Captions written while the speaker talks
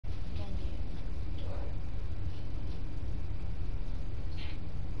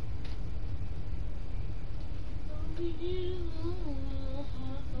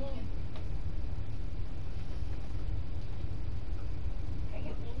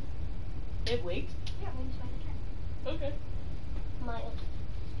It leaked? Yeah, we just went to Okay. Mild.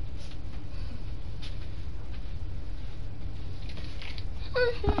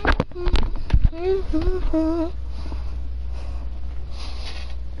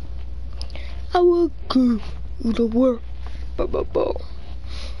 I will go to work.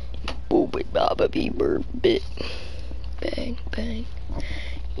 Booby baba beaver bit. Bang bang.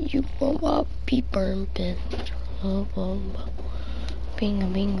 You won't be burned bit. Oh, oh, oh. Bing a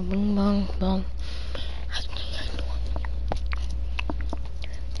bing a bing bong bong.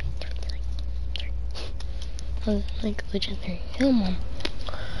 Like legendary. Come on.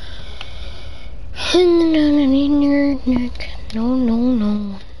 In your neck. No, no,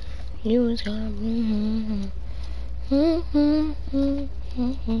 no. You was gonna.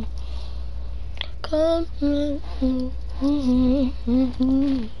 Come.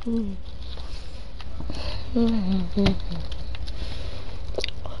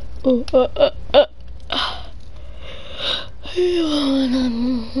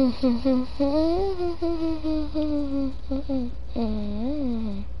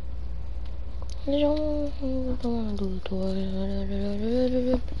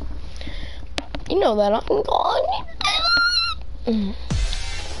 You know that I'm gone.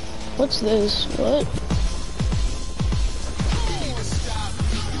 What's this? What?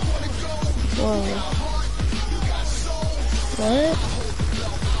 Whoa. What?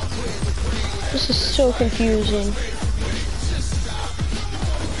 This is so confusing.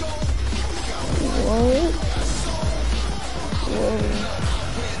 What? Whoa.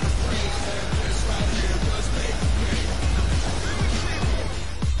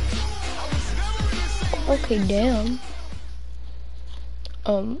 Okay, damn.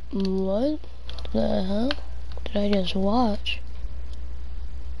 What the hell did I just watch?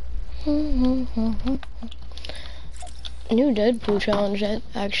 New Deadpool challenge, that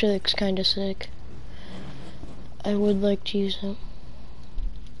actually looks kinda sick. I would like to use it.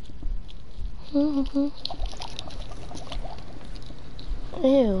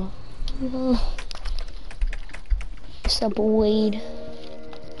 Ew. Stop Wade.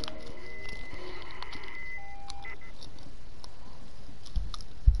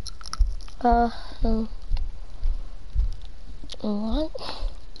 What?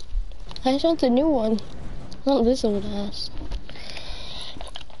 I just want the new one. Not this old ass.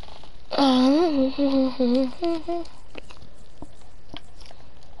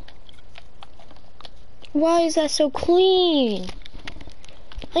 Why is that so clean?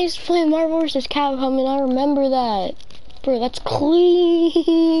 I used to play Marvel vs. Capcom and I remember that. Bro, that's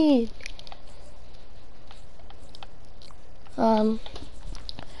clean.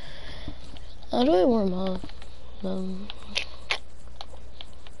 How do I warm up?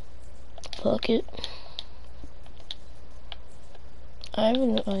 Fuck it. I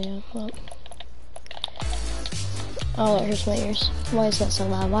haven't, oh yeah, well. Oh, that hurts my ears. Why is that so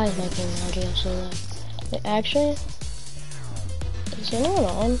loud? Why is my game audio so loud? Wait, actually, is anyone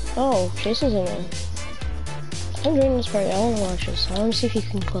on? Oh, Jason's in on. I'm doing this part, I wanna watch this. I wanna see if he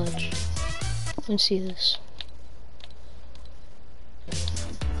can clutch. Let's see this.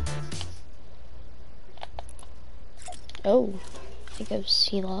 Oh, I think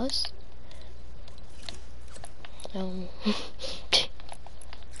he lost.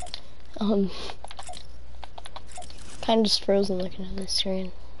 Kind of just frozen looking at this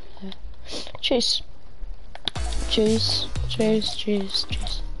screen. Chase. Chase. Chase. Chase.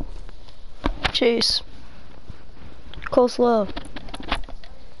 Chase. Chase. Close low.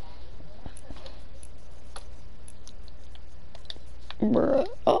 Bruh,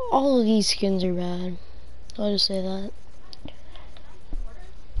 all of these skins are bad. I'll just say that.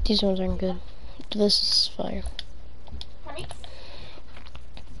 These ones aren't good. This is fire.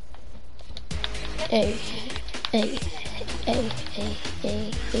 Hey, hey, hey, hey,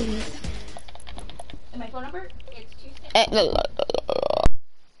 hey, hey. And my phone number? It's 26.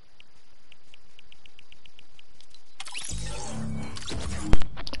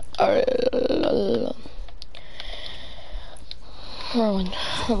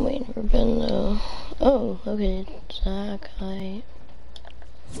 I'm waiting for Ben though. Oh, okay. Zach,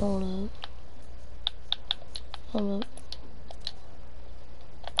 hold up. Hold up.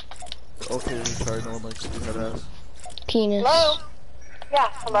 Okay, sorry, no one likes to do that ass. Penis. Hello? Yeah,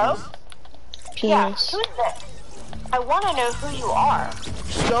 hello? Penis. Yeah, who is this? I want to know who you are.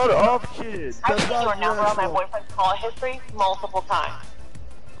 Shut up, kid! I've That's seen not your number on my natural. boyfriend's call history multiple times.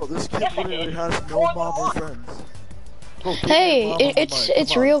 Oh, this kid Yes, I literally did. has no More than mom or one. friends. Bro, give me Hey, your mom on the it's mic,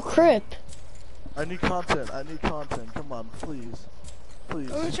 come on. real Crip. I need content. I need content. Come on, please. Please.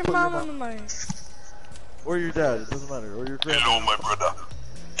 Put just your put mom on the mic. Or your dad. It doesn't matter. Or your grandma. Hello, my brother.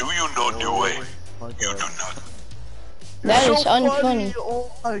 Do you know the way? My You God. do not. That You're is so unfunny.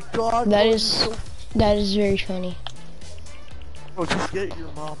 Oh my God. That bro, is- you're so- That is very funny. Bro, just get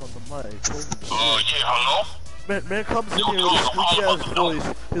your mom on the mic. Holy shit. Yeah, hello? Man comes in here with his squeaky ass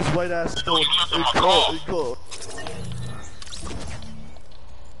voice, his white ass going, hey, go.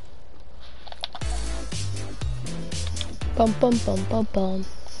 Bum bum bum bum bum.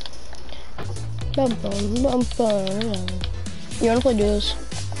 Bum bum bum bum. You wanna play duos?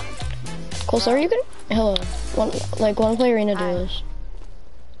 Closer, you can. Hello. Wanna play arena Hi. duos?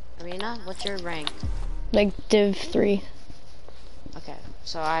 Arena, what's your rank? Like Div 3. Okay,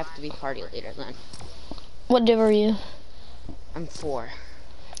 so I have to be party leader then. What Div are you? I'm 4.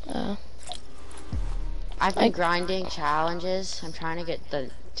 Uh, I've been grinding challenges. I'm trying to get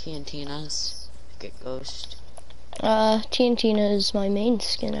the TNTinas. Get Ghost. TNTina is my main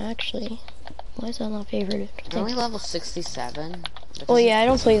skin actually. Why is that not favorited? I'm only level 67. Oh yeah, I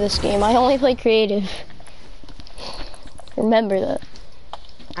don't play this game. I only play creative. Remember that.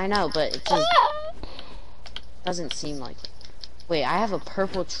 I know, but it just doesn't seem like it. Wait, I have a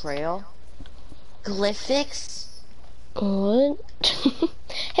purple trail. Glyphics? What?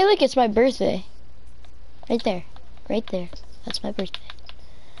 Hey look, it's my birthday. Right there. Right there. That's my birthday.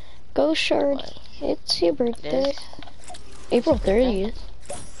 Go Shard. It's your birthday. It is? April 30th.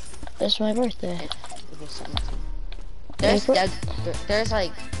 That's my birthday. April 17th. There's April- there's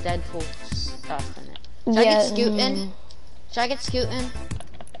like Deadpool stuff in it. Should I Yeah, get Scootin'? Should I get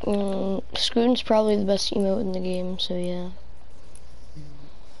Scootin'? Scootin's probably the best emote in the game, so yeah.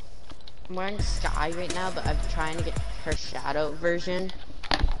 I'm wearing Sky right now, but I'm trying to get her shadow version.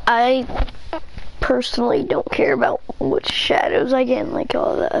 I personally don't care about which shadows I get and like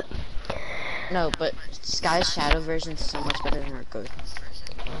all that. No, but Sky's shadow version is so much better than her ghost.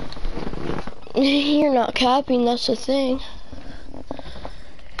 You're not capping, that's the thing.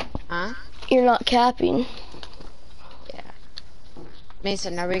 Huh? You're not capping. Yeah.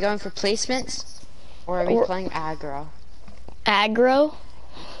 Mason, are we going for placements? Or are we playing aggro? Aggro?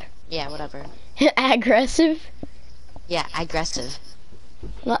 Yeah, whatever. Aggressive? Yeah, aggressive.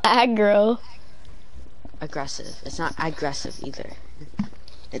 Not aggro. Aggressive. It's not aggressive either.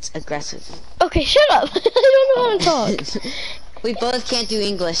 It's aggressive. Okay, shut up. I don't know how to talk. We both can't do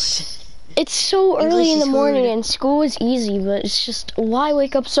English. It's so English early in is the morning rude. and school is easy, but it's just, why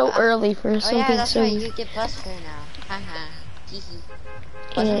wake up so early for Oh something yeah, that's so... right. You get bus fare now. Haha. Hee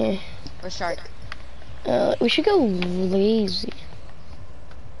hee. Eh. Or shark. We should go lazy.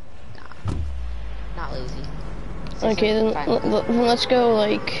 Not lazy. Okay, then let's go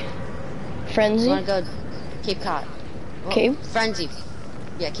like Frenzy. You wanna go Cape Cod? Well, Cape? Frenzy.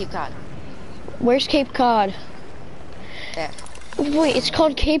 Yeah, Cape Cod. Where's Cape Cod? There. Wait, it's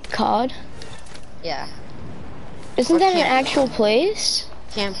called Cape Cod? Yeah. Isn't Or that an Camp actual place?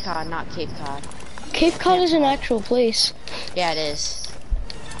 Camp Cod, not Cape Cod. Cape Cod is an actual place. Yeah, it is.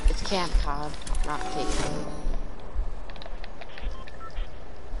 It's Camp Cod, not Cape Cod.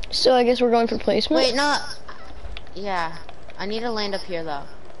 So I guess we're going for placement? Wait, no. Yeah. I need to land up here, though.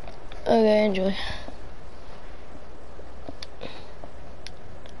 Okay, enjoy.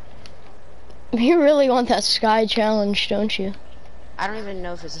 You really want that Sky challenge, don't you? I don't even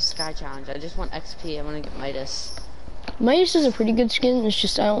know if it's a Sky Challenge. I just want XP. I want to get Midas. Midas is a pretty good skin, it's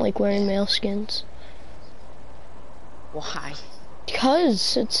just I don't like wearing male skins. Why?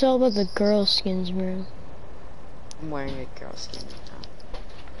 Because it's all about the girl skins, bro. I'm wearing a girl skin right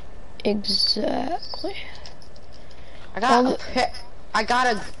now. Exactly. I got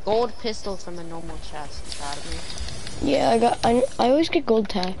a gold pistol from a normal chest. Proud of me. Yeah, I always get gold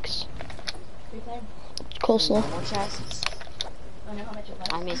tags. Coleslaw. Normal chests. I know how much it was.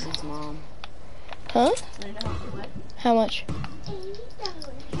 I'm Mason's mom. Huh? I know how much it was. How much?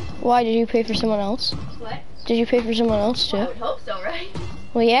 Why, did you pay for someone else? What? Did you pay for someone else I too? would hope so, right?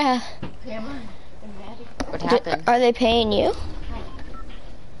 Well, yeah. Come on. I'm mad. What happened? Are they paying you?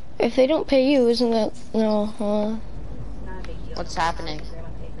 If they don't pay you, isn't that, no, Not a big deal. What's happening? Grandma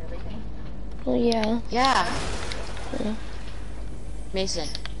paid for everything. well, yeah. Yeah. Yeah. Mason.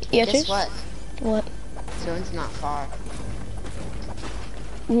 Yeah, Guess Chase? what? What? Zone's not far.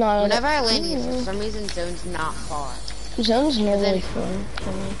 Not Whenever I land here, for some reason, zone's not far. Zone's normally then- fun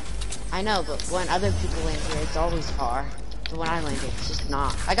for me. I know, but when other people land here, it's always far. But when I land here, it's just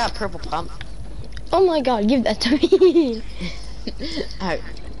not. I got purple pump. Oh my god, give that to me. Alright.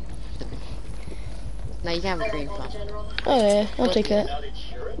 Now you can have a green pump. Oh yeah, I'll take that.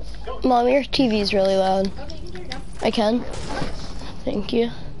 Mom, your TV's really loud. I can? Thank you.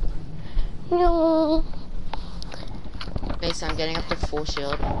 No. Mason, I'm getting up to full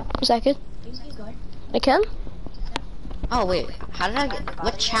shield. Is that good? I can? Oh wait, how did I get?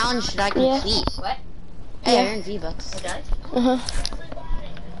 What challenge did I Yeah. complete? What? Hey, Yeah. you're in V-Bucks. It does? Uh-huh.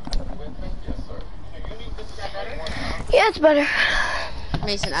 Is that better? Yeah, it's better.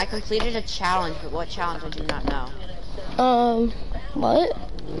 Mason, I completed a challenge, but what challenge I do not know. What?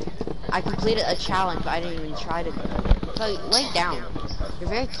 I completed a challenge, but I didn't even try to. So lay down. You're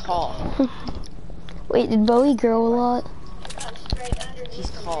very tall. Wait, did Bowie grow a lot? He's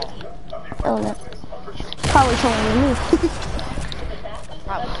tall. Oh no. Probably taller than me.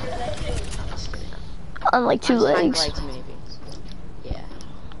 Probably. On like 2 legs. Legs maybe. Yeah.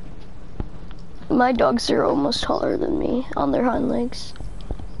 My dogs are almost taller than me on their hind legs.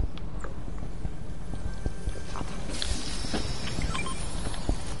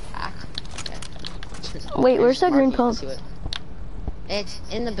 Wait, where's that green pump? It's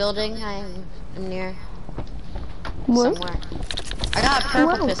in the building I'm near. What? Somewhere. I got a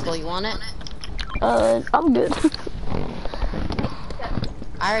purple Wow. pistol, you want it? I'm good.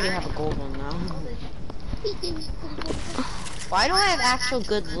 I already have a gold one now. Why don't I have actual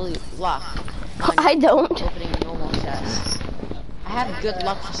good luck on I don't. opening normal chests? I have good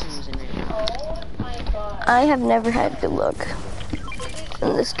luck for some reason right now. I have never had good luck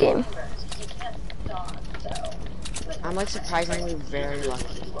in this game. I'm like surprisingly very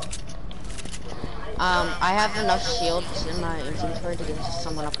lucky. I have enough shields in my inventory to give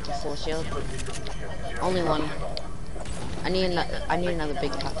someone up to full shield. Only one. I need another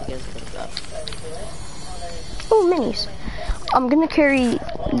big pot to get us picked up. Oh, minis. I'm gonna carry,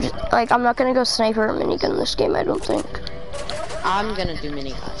 like, I'm not gonna go sniper or minigun in this game, I don't think. I'm gonna do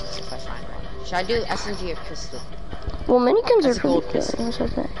miniguns if I find one. Should I do SMG or pistol? Well, miniguns That's are a gold pretty good. pistol. That's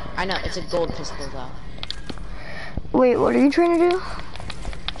okay. I know, it's a gold pistol though. Wait, what are you trying to do?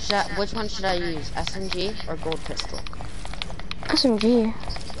 Which one should I use? SMG or gold pistol? SMG.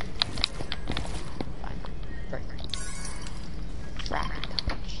 Fine. Frack.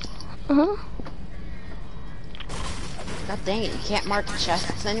 Uh-huh. God dang it, you can't mark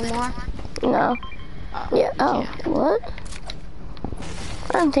chests anymore? No. Oh, Yeah, you oh, can't. what?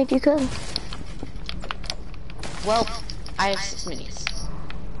 I didn't think you could. Well, I have 6 minis.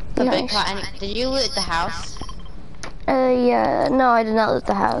 The big Nice. pot. Did you loot the house? Yeah, no, I did not loot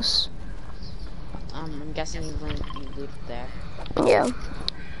the house. I'm guessing you looted there. Yeah.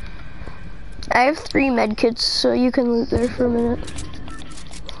 I have 3 medkits, so you can loot there for a minute.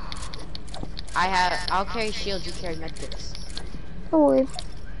 I'll carry shields, you carry medkits. Oh, wait.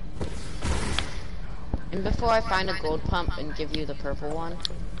 And before I find a gold pump and give you the purple one.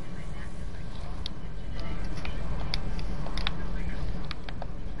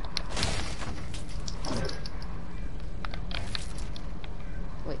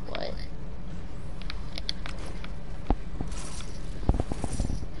 Wait, what?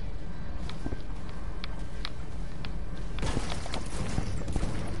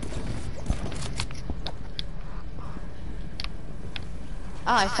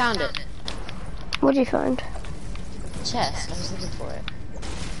 Oh, I found it. What'd you find? Chest. I was looking for it.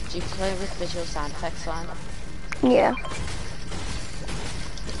 Do you play with visual sound effects on? Yeah.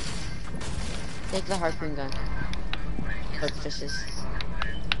 Take the harpoon gun. Hook fishes.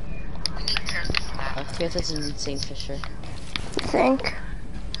 Here's this an insane fisher. You think?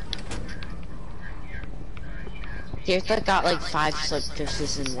 Here's that got like 5 slip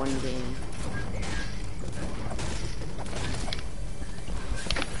fishes in one game.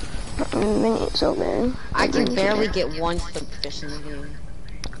 Minis open. I can barely get 1 slip fish in the game.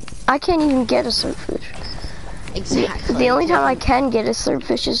 I can't even get a slurpfish. Exactly. The only time I can get a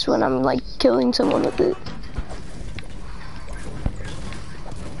slurpfish is when I'm like killing someone with it.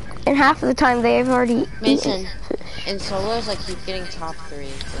 And half of the time they've already Mason, eaten fish. in solos I keep getting top 3.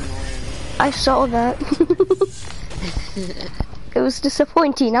 It's annoying. I saw that. It was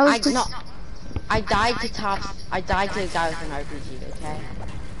disappointing. I died to the guy with an RPG, okay?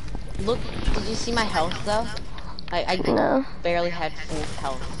 Look, did you see my health though? I No. barely had full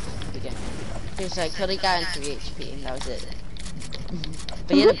health at the beginning. Here's I killed a guy on 3 HP and that was it.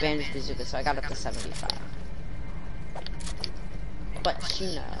 But he had a bandage bazooka, so I got up to 75. But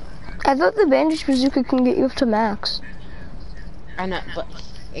you know. I thought the bandage bazooka can get you up to max. I know, but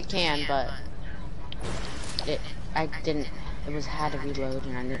it can, but I didn't. It had to reload,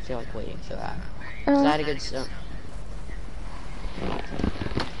 and I didn't feel like waiting for that. So I had a good start.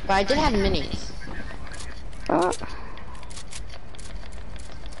 But I did have minis.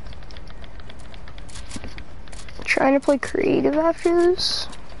 Trying to play creative after this?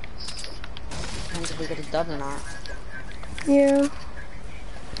 Depends if we get a dub or not. Yeah.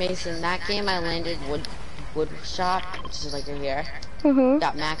 Mason, that game I landed wood shop, which is like right here.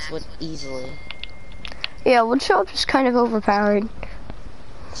 Got max wood easily. Yeah, wood shop is kind of overpowered.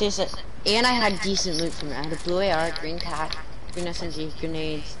 Seriously, and I had decent loot from it. I had a blue AR, green tack, green SMG,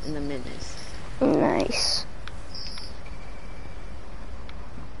 grenades, and the minis. Nice.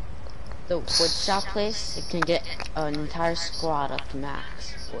 The wood shop place, it can get an entire squad up to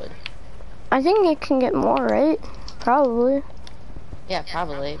max wood. I think it can get more, right? Probably. Yeah,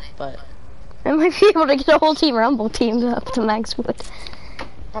 probably, but I might be able to get a whole Team Rumble team up to max wood.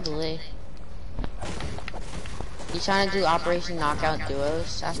 probably. You trying to do Operation Knockout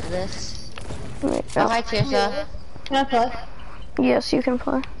Duos after this? Wait, Oh, hi, Tirtha. Can I play? yes, you can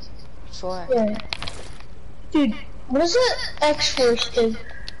play. Sure. Yeah. Dude, what is it X-Force do?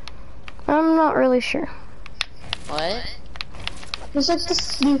 I'm not really sure. What? It's like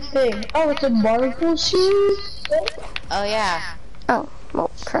this new thing. Oh, it's a Marvel series? Oh, yeah. Oh,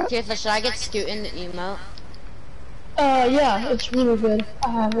 well, crap. Tirtha, should I get Scootin' the emote? Yeah, it's really good. I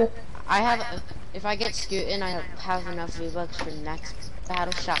have it. I have, if I get Scootin', I have enough V-Bucks for next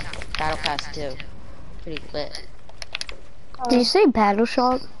Battle Pass 2. Pretty lit. Did you say Battle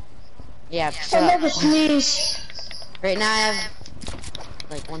Shop? Yeah, I shut never up. sneeze. Right now I have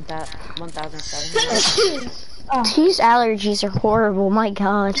like 1,700. T's allergies are horrible, my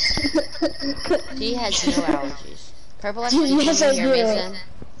god. He has no allergies. Purple XP Yes, I right here, do. Mason.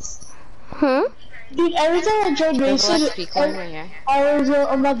 Hmm? Dude, every time I join Purple Mason, XP coin right here. I always go,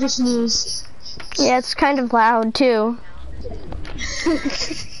 I'm about to sneeze. Yeah, it's kind of loud, too.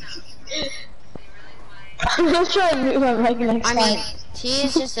 I'm gonna try and mute my mic next I time. mean, T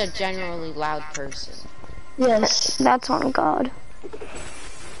is just a generally loud person. Yes. That's on God.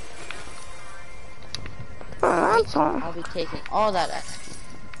 That's on. I'll be taking all that XP.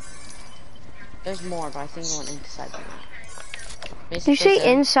 There's more, but I think I went inside the map. Did you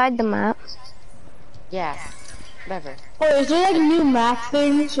say inside the map? Yeah. Whatever. Wait, is there like new map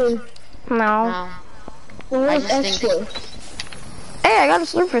things or No. No. what I was just think- X-Force? Hey, I got a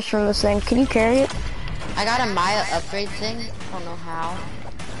slurpfish from this thing. Can you carry it? I got a Maya upgrade thing. I don't know how.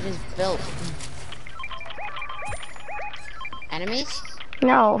 It is built. Enemies?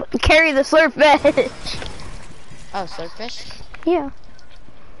 No. Carry the slurpfish. Oh, slurpfish? Yeah.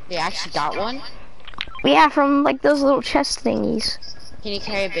 You actually got one? Yeah, from like those little chest thingies. Can you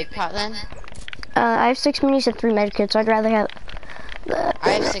carry a big pot then? I have 6 minis and 3 medkits. I'd rather have the I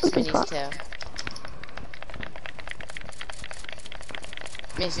have 6 minis too.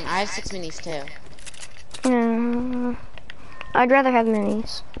 Mason, I have 6 minis too. I'd rather have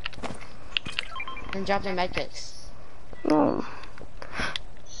minis. Then drop their medkits. Oh.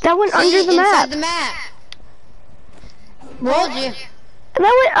 That went See, under the inside map. the map. Told you.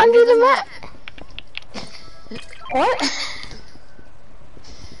 That went under the map. What?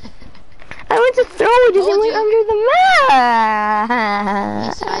 I went to throw it and it Told went you. under the map.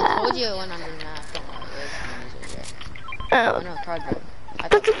 Mason, I told you it went under the map. Don't worry, there's minis right here. Oh Oh, no, cardboard.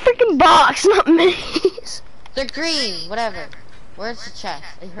 that's a freaking box, not minis. They're green, whatever. Where's the chest?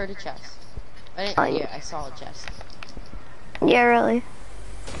 I heard a chest. I didn't hear, I saw a chest. Yeah, really.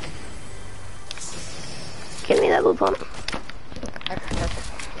 Give me that blue pump. I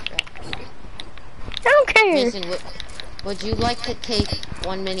don't care. Mason, would you like to take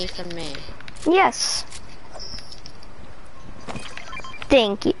 1 mini from me? Yes.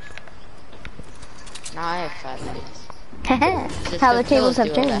 Thank you. Now I have 5 minis. Just How the Pillow tables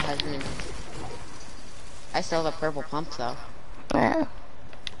have Duo that changed. has minis. I still have a purple pump though. Yeah.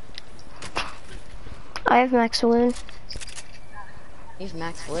 I have max wood. You have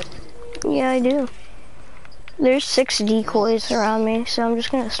max wood. Yeah, I do. There's 6 decoys around me, so I'm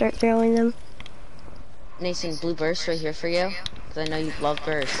just gonna start throwing them. Mason, blue burst right here for you. Cause I know you love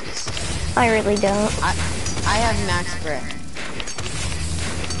bursts. I really don't. I have max brick.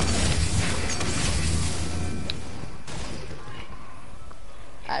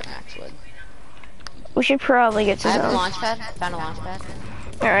 I have max wood. We should probably get to I have a zone. launch pad. Found a launch pad.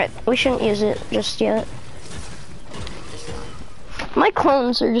 Alright, we shouldn't use it just yet. My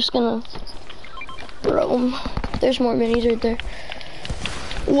clones are just gonna roam. There's more minis right there.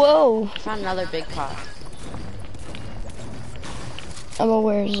 Whoa! Found another big pot. I'm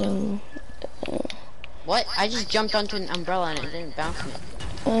aware zone. What? I just jumped onto an umbrella and it didn't bounce me.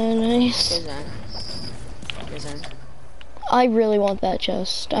 Nice. Here's in. Here's in. I really want that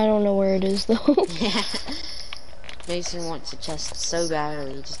chest. I don't know where it is though. Yeah. Mason wants a chest so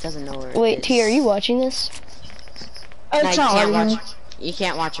badly, he just doesn't know where it is. Wait, T, are you watching this? No, It's not letting me. You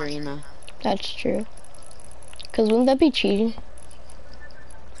can't watch Arena. That's true. Cause wouldn't that be cheating?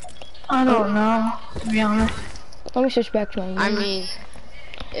 I don't know, to be honest. Let me switch back to my I game. mean,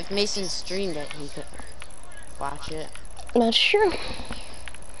 If Mason streamed it, he could watch it. Not sure.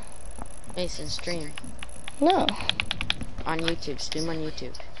 Mason stream No. on YouTube. Stream on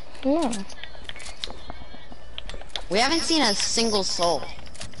YouTube. No. We haven't seen a single soul.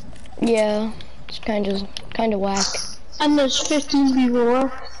 Yeah. It's kind of whack. And there's 15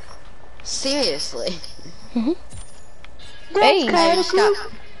 before. Seriously. Mhm. That's Hey. I kind of just cool.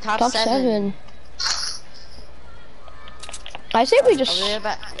 got top, Top 7. I say we just. I'll be right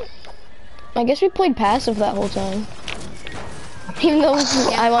back. I guess we played passive that whole time. Even though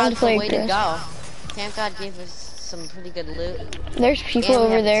I wanted to play Way to aggressive. go. Camp God gave us some pretty good loot. There's people And we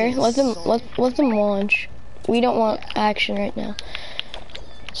over haven't there. seen a Let them soul. let them launch. We don't want action right now.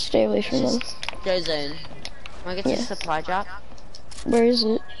 Stay away from them. Go zone. Wanna get to Yeah. the supply drop? Where is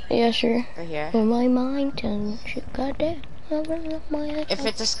it? Yeah, sure. Right here. For my mind and shit, goddamn. If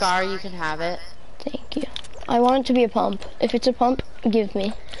it's a scar, you can have it. Thank you. I want it to be a pump. If it's a pump, give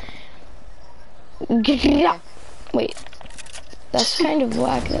me. Wait. That's kind of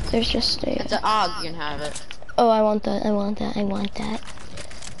whack that there's just a... It's an AUG, you can have it. Oh, I want that, I want that, I want that.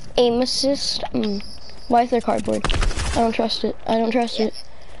 Aim assist? Why is there cardboard? I don't trust it. I don't trust it.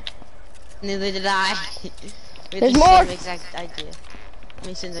 Neither did I. We had There's the more! same exact idea.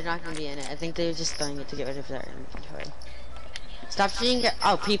 Mason, they're not gonna be in it. I think they were just throwing it to get rid of their inventory. Stop shooting.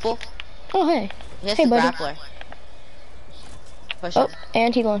 Oh, people. Oh, hey. He has Hey, the buddy. grappler. Push Oh, it.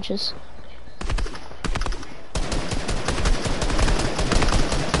 and he launches.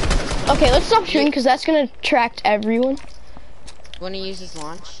 Okay, let's stop shooting because that's gonna attract everyone. Wanna use his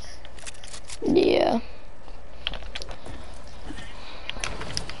launch? Yeah.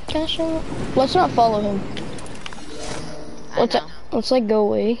 Let's not follow him. I know. Let's like go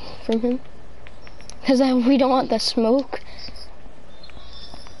away from him. Cause we don't want the smoke.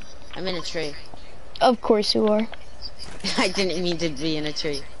 I'm in a tree. Of course you are. I didn't mean to be in a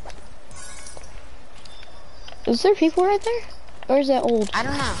tree. Is there people right there? Or is that old? I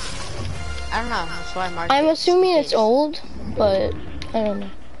don't know. I don't know. That's why I marked I'm it. assuming it's old, but I don't know.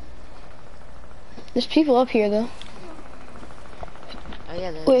 There's people up here though. Oh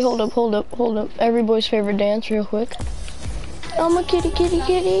yeah, there's... Wait, hold up. Every boy's favorite dance real quick. I'm a kitty, kitty,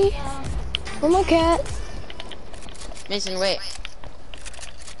 kitty. I'm a cat. Mason, wait.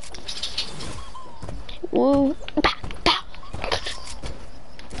 Woo. Pow, pow.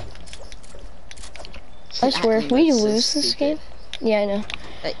 I swear, if we That's so lose this game, stupid. yeah, I know.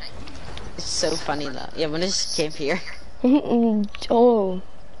 Like, it's so funny though. Yeah, I'm gonna just camp here. Oh.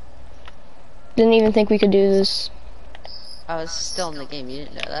 Didn't even think we could do this. I was still in the game. You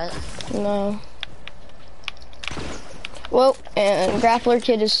didn't know that? No. Well, and Grappler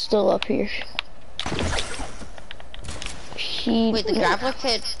Kid is still up here. Wait, the grappler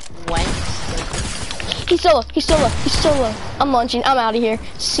kid went. He's still low. I'm launching. I'm out of here.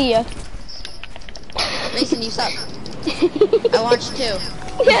 See ya. Mason, you suck. I launched too.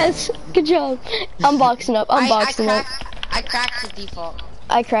 Yes. Good job. I'm boxing up. I'm boxing up. I cracked the default.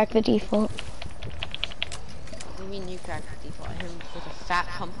 I cracked the default. What do you mean you cracked the default? I hit him with a fat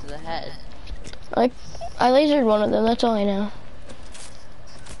pump to the head. I lasered one of them. That's all I know.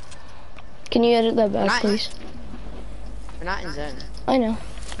 Can you edit that back, please? We're not in zone. I know.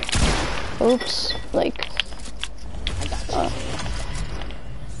 Oops. Like, I got you.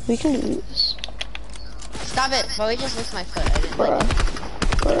 we can do this. Stop it! Chloe just licked my foot. I didn't like it.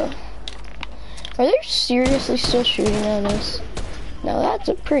 Bruh. Are they seriously still shooting at us? Now that's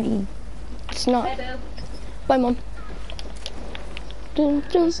a pretty... It's not. Bye, boo. Bye, Mom. Dun,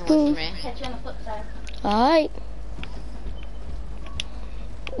 dun, Listen, look dun. for me. Catch you on the flip side. Alright.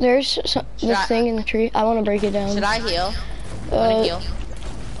 There's the I- thing in the tree. I want to break it down. Should I heal? Wanna heal?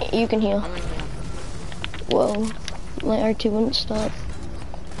 You can heal. I'm gonna heal. Whoa. My R2 wouldn't stop.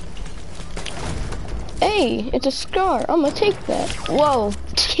 Hey, it's a scar. I'm gonna take that. Whoa.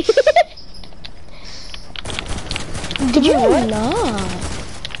 Could you not?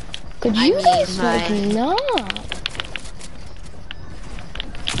 Could you guys like not?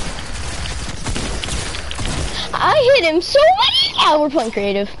 I hit him so many. Yeah, we're playing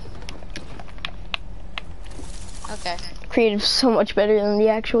creative. Okay. Creative's so much better than the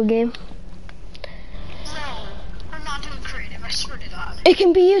actual game. I'm not doing creative, I swear to God. It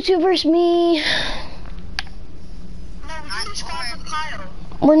can be YouTube versus me. No, we do squad with Kyle.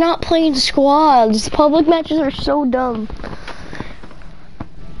 We're not playing squads. Public matches are so dumb.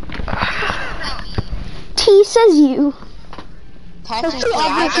 T says you. Technically,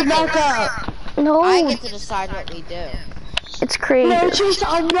 No, I get to decide what we do. it's crazy. No, just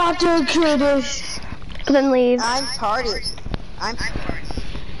I'm not doing creative. Then leave. I'm party. I'm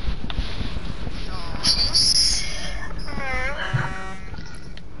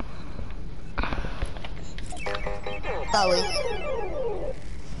Bowie.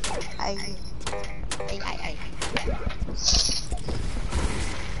 I.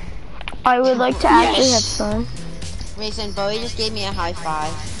 I would like to actually have fun. Mason, Bowie just gave me a high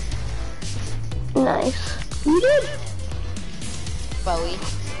five. Nice. You did? Bowie.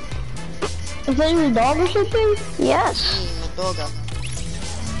 Is that your dog or something? Yes. Me, my doggo.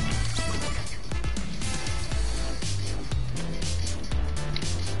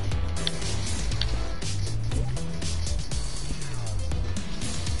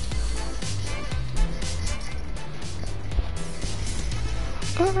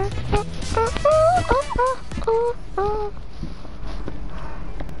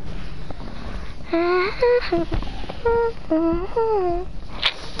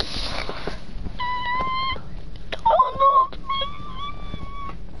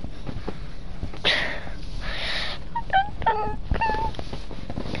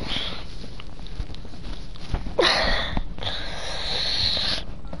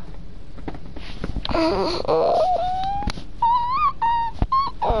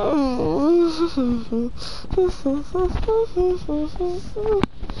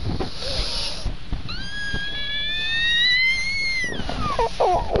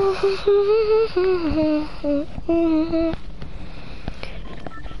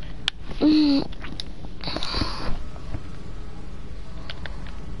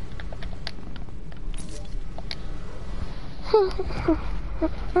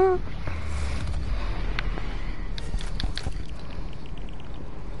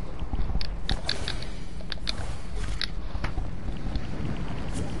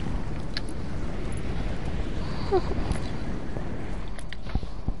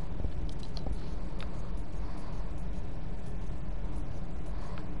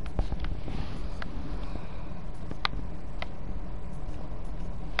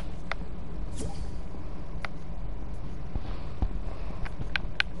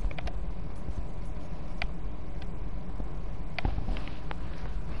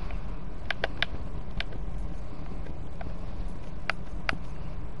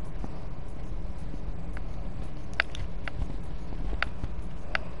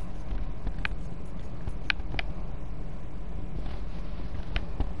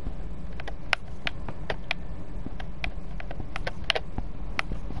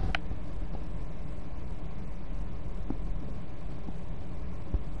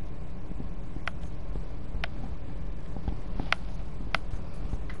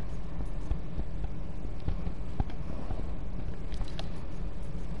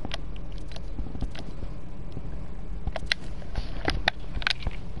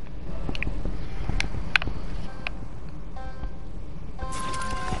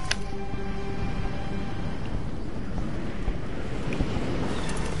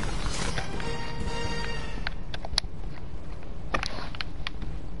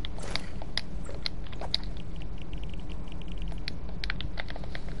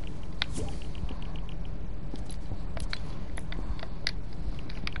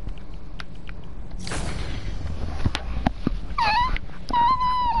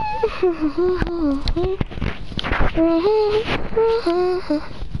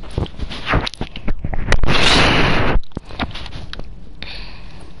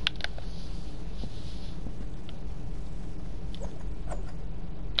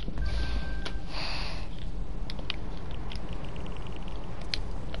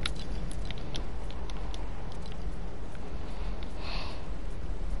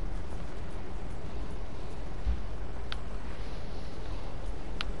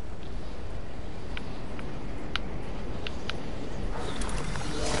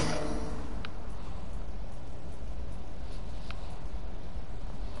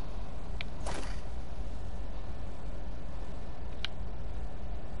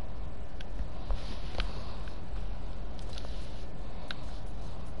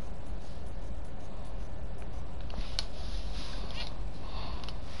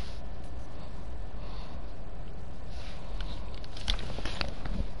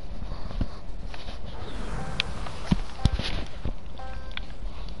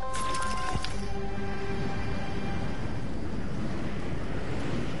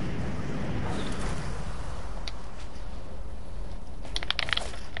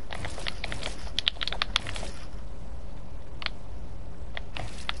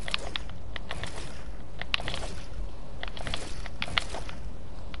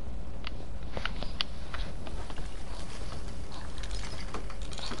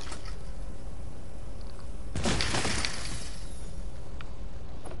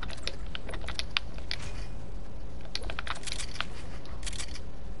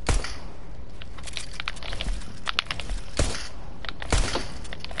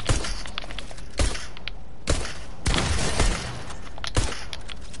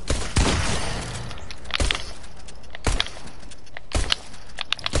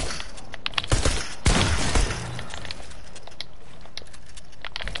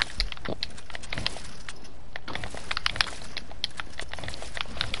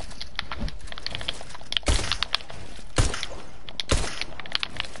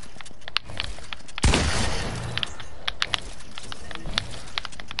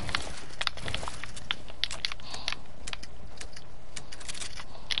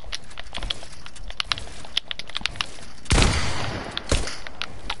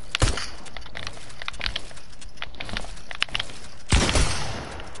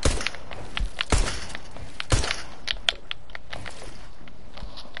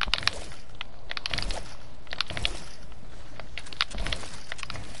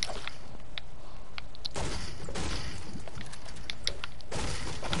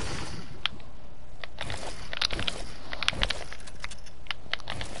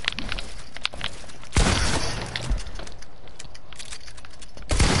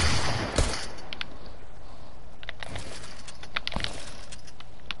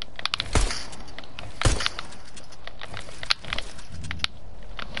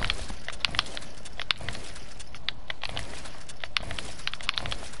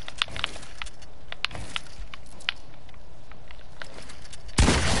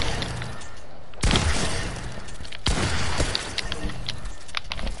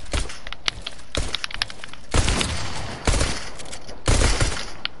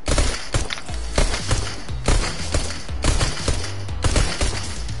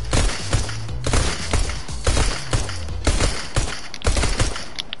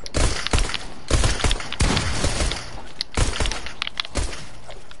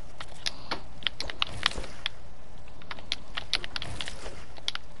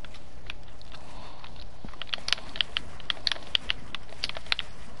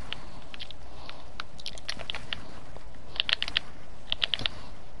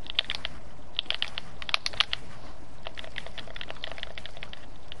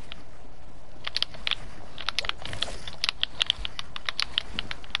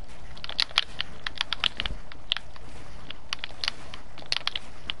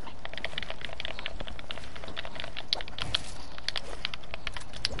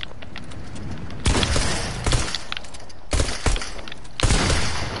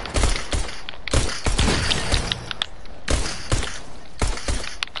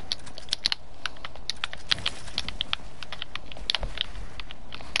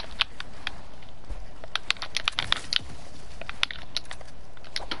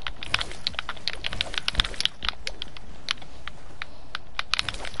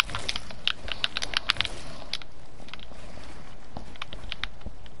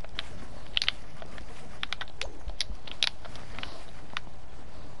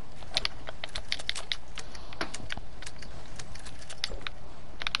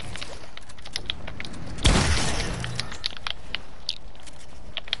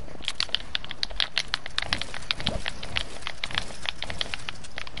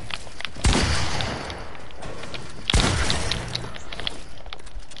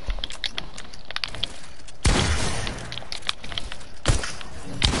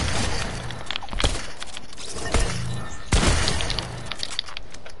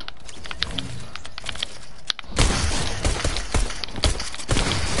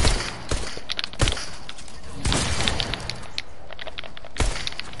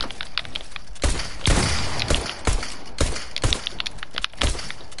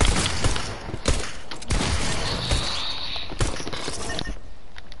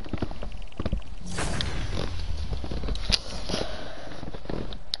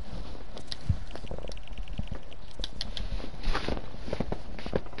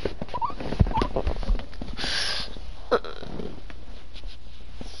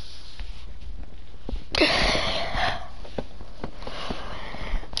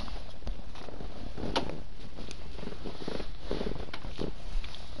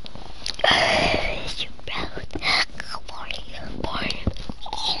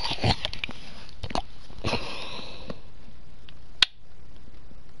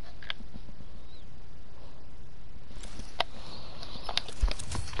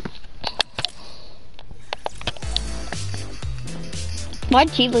 Why'd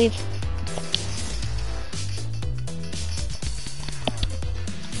he leave?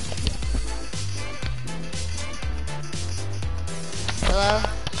 Hello?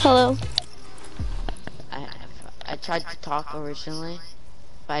 Hello. I tried to talk originally,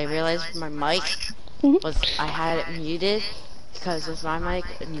 but I realized my mic was, I had it muted because with my mic,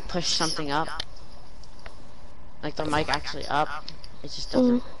 when you push something up, like the mic actually up, it just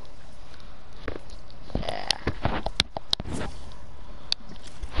doesn't. Yeah.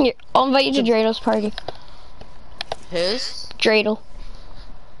 Here, I'll invite you to Dreidel's party. Whose? Dreidel.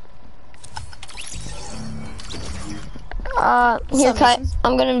 Here, Kai.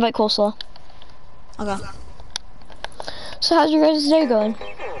 I'm gonna invite Coleslaw. Okay. So how's your guys' day going?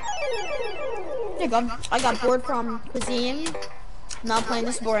 I got bored from cuisine. Not playing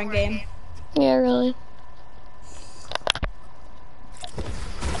this boring game. Yeah, really.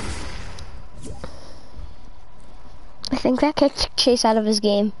 I think that kicked Chase out of his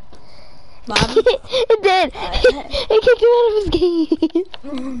game. Mom? It did. It kicked him out of his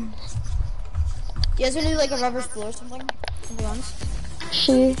game. You guys wanna do like a rubber spool or something? Something else?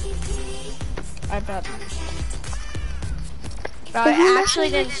 Sure. I bet. Bro, it actually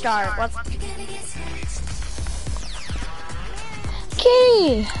didn't start. What's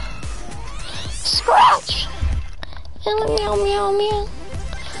Kitty! Scratch! Meow, meow, meow, meow.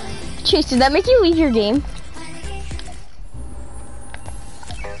 Chase, did that make you leave your game?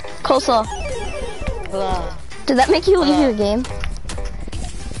 Coleslaw, Hello. did that make you leave your game?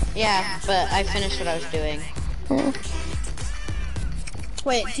 Yeah, but I finished what I was doing.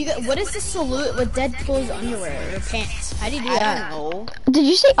 Wait, do you get, what is the salute with Deadpool's underwear or pants? How do you do I that? don't know. Did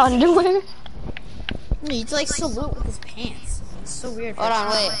you say underwear? No, you need to like salute with his pants. It's so weird. Hold on,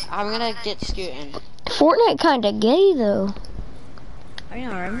 wait. I'm gonna get scooting. Fortnite kinda gay though. I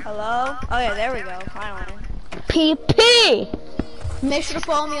know, right? hello? Oh yeah, there we go. Finally. PP! Make sure to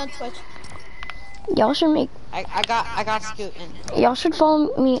follow me on Twitch. Y'all should make, I got scooting. y'all should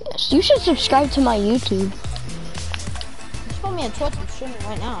follow me. You should subscribe to my YouTube. Just follow me on Twitch. I'm streaming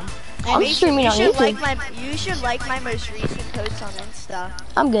right now. I'm streaming on YouTube. You should like my most recent posts on Insta.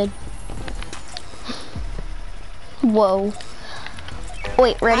 I'm good. Whoa.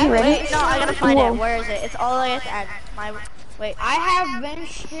 Wait, ready? Wait, no, I gotta find Whoa. it. Where is it? It's all the way at the end. Wait. I have been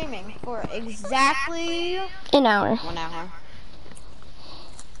streaming for exactly An hour. 1 hour.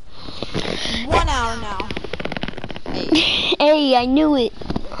 1 hour now. Hey, I knew it.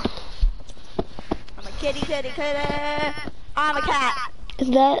 I'm a kitty. I'm a cat. Is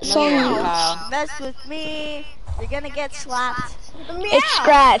that song? Kyle. Mess with me, you're gonna get slapped. It's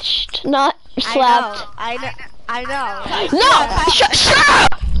scratched, not slapped. I know. No! Shut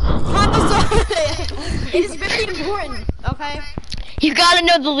up! It is very important, okay? You gotta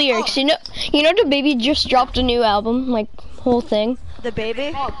know the lyrics. You know the baby just dropped a new album, like whole thing. The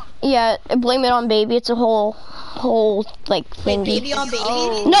baby? Yeah, blame it on baby. It's a whole like Wait, thingy. baby on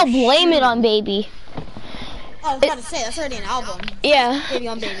baby? No, blame it on baby. Oh, I was about to say, that's already an album. Yeah. Baby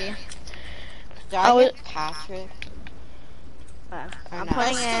on baby. Did I get Patrick? I'm not? I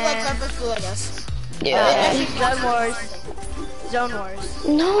playing still like it. Rubber School, I guess. Yeah. Zone Wars.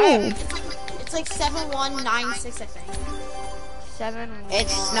 No. It's like 7196, I think. 7.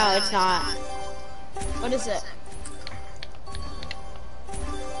 No, it's not. What is it?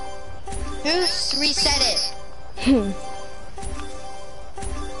 Who's reset it?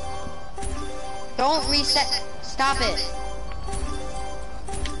 Don't reset. Stop it.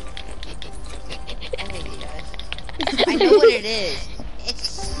 I know what it is.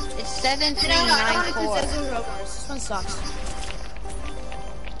 It's 7394. This one sucks.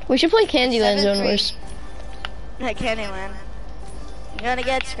 We should play Candyland Zone Wars. At Candyland. You're gonna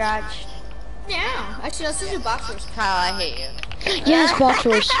get scratched. Yeah. Actually, let's just do Box Wars. Kyle, I hate you. Yes, Box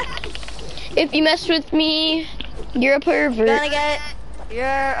Wars. If you mess with me, you're a pervert. You're gonna get. You're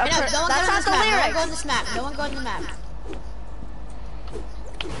a No, no one That's go on not this the map. No one lyrics. go on this map. No one go on the map.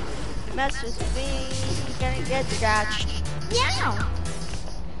 You mess with me, you're gonna get scratched. Yeah.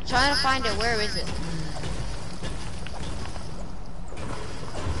 Trying to find it. Where is it?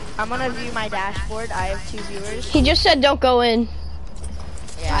 I'm gonna view my dashboard. I have 2 viewers. He just said don't go in.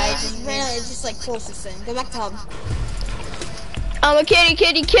 Yeah. It's just like closest thing. Go back to hub. I'm a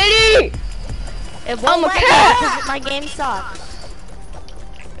kitty. It I'm won't a let me cat. 'cause my game sucks.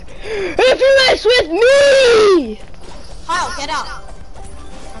 If you mess with me! Kyle, get out.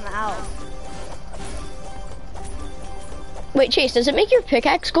 I'm out. Wait, Chase, does it make your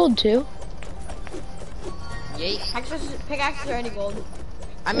pickaxe gold too? Yeet. Pickaxe is already gold.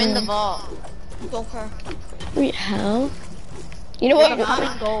 I'm in the vault. Don't care. Wait, how? You know You're what?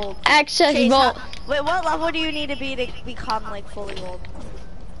 becoming gold. Access Chase, vault. wait, what level do you need to be to become like fully gold?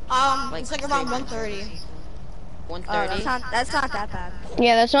 It's like around 130. 130. That's not that bad.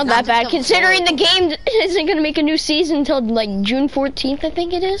 Yeah, that's not that bad considering the game isn't gonna make a new season until like June 14th, I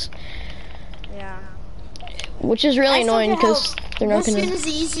think it is. Yeah. Which is really annoying because they're not Most gonna. skins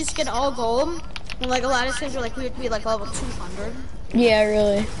the easiest get all gold. And like a lot of skins are like we have to be like level 200. Yeah,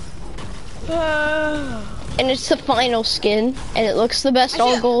 really. And it's the final skin, and it looks the best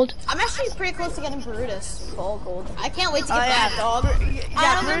all gold. I'm actually pretty close to getting Brutus all gold. I can't wait to get yeah, that dog.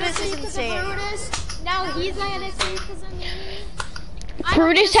 Yeah, Brutus is insane. Now he's not gonna see because of me.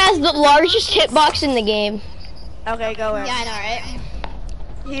 Brutus has the largest hitbox in the game. Okay, go in. Yeah, I know, right?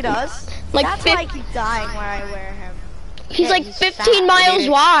 He does? Like That's why I keep dying where I wear him. He's like he's 15 fat, miles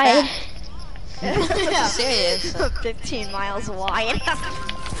dude. wide. Serious. 15 miles wide.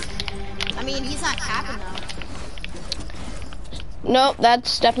 I mean, he's not capping though. Nope,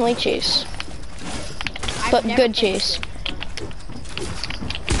 that's definitely Chase. But never good played Chase.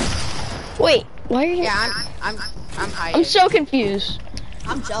 Wait, why are you? Yeah, I'm hiding. I'm so confused.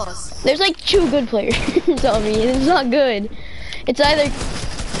 I'm jealous. There's like 2 good players on me. It's not good. It's either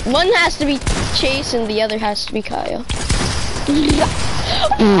one has to be Chase and the other has to be Kyle.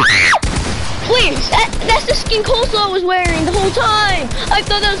 Please, that's the skin Coleslaw was wearing the whole time. I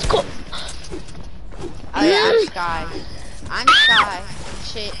thought that was cool. Oh yeah, I'm Sky. I'm Sky.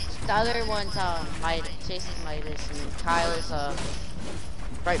 The other one's Chase is Midas and Kyle is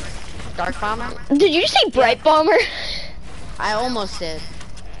Bright Dark Bomber. Did you say Bright Bomber? I almost did.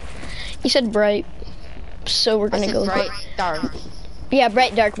 You said Bright. So we're I gonna said go. Bright Dark. Yeah,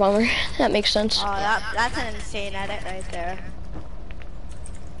 Bright Dark Bomber. That makes sense. Oh, that's an insane edit right there.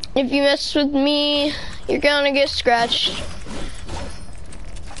 If you mess with me, you're gonna get scratched.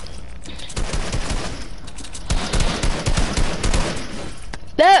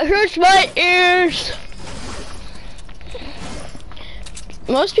 That hurts my ears.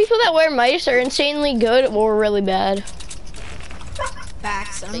 Most people that wear mice are insanely good or really bad.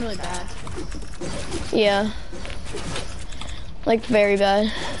 Facts. I'm really bad. Yeah. Like very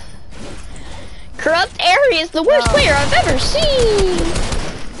bad. Corrupt Airy is the worst player I've ever seen.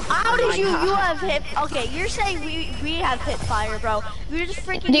 How did you have hit? Okay, you're saying we have hit fire, bro. We just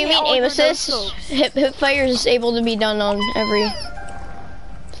freaking. Do you mean aim assist? Hip fire is able to be done on every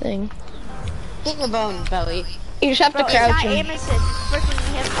thing. Hit your bone, Belly. You just have to It's crouch not and aim assist. It's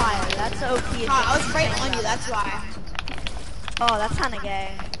freaking hip fire. That's OP. I was right on you. That's why. Oh, that's kind of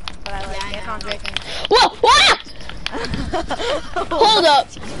gay. But I like it. I'm drinking. Whoa! What? Hold up.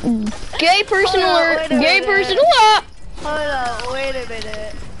 Gay person alert. wait a Gay minute. person alert. Hold up. Wait a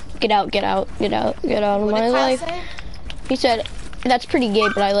minute. Get out, get out, get out, get out of my life. He said, that's pretty gay,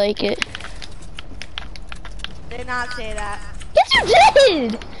 but I like it. Did not say that. Yes, you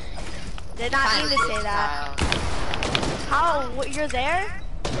did! Did not mean to say that. How? What, you're there?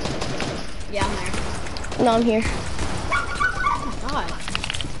 Yeah, I'm there. No, I'm here. Oh my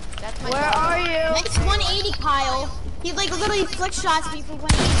god. Where are you? Next 180, Kyle. He like literally flick shots me for 180.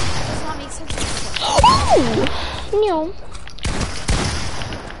 Does not make sense. Oh! No.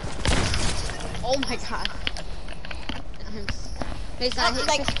 Oh my god. It's not hit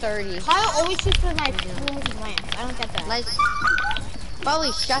Like, 30. Kyle always shoots with my lance. I don't get that. Like,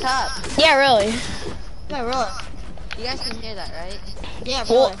 Belly, shut up. Yeah, really. Yeah, really. You guys can hear that, right? Yeah,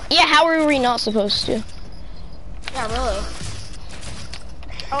 really. Well, yeah, how are we not supposed to? Yeah, really.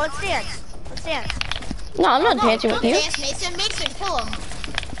 Oh, let's dance. Let's dance. No, I'm not dancing Don't with you. dance, Mason. Mason, kill him.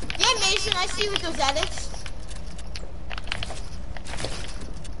 Yeah, Mason, I see you with those edits.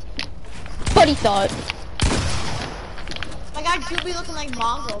 But he thought. My god, you be looking like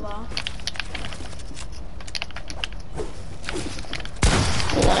Mongrel, though.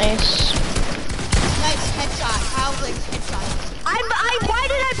 Nice. Nice headshot. Kyle's like headshot. Why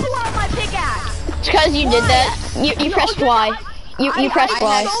did I pull out my pickaxe? It's because you did that. You pressed Y. You pressed I'm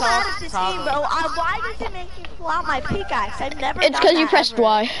Y. so mad at this game, bro. Why does it make me pull out my pickaxe? I've never It's done because you that pressed ever.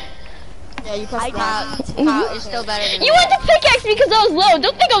 Y. Yeah, you pressed Y. You're still better than me. You went to pickaxe because I was low.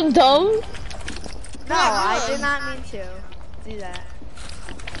 Don't think I'm dumb. No, I did not mean to do that.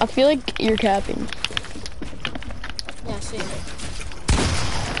 I feel like you're capping. Yeah, see.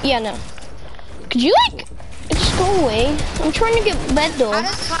 Yeah, no. Could you like just go away? I'm trying to get Bendel. How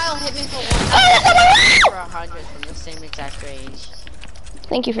does Kyle hit me for Oh, that's on my for 100 from the same exact range?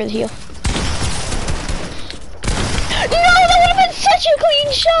 Thank you for the heal. No, that would have been such a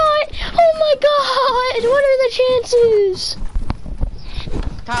clean shot! Oh my god! What are the chances?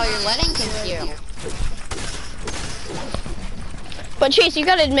 Kyle, you're letting him heal. But Chase, you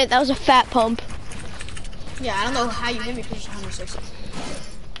gotta admit that was a fat pump. Yeah, I don't know how you hit me because you're 160.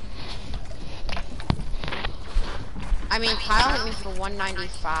 I mean, Kyle hit me for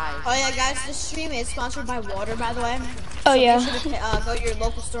 195. Oh yeah, guys, this stream is sponsored by water, by the way. Oh yeah. Make sure to go to your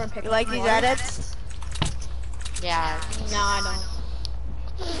local store and pick up Like some these water. edits? Yeah. No, I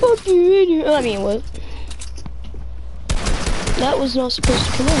don't. Fuck you, idiot. I mean, what? That was not supposed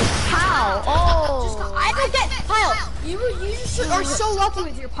to come out. How? Oh! I don't get Kyle. You just are so lucky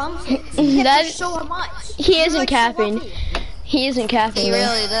with your pump fakes. You hit That- me so much. He You're, isn't like, so capping. lucky. He isn't capping. He though.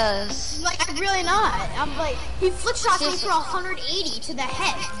 really does. Like, I'm really not. I'm like, he flick shots me for 180 to the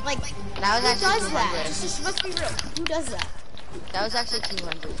head. Like, That was who actually does that? 200. Just let's be real. Who does that? That was actually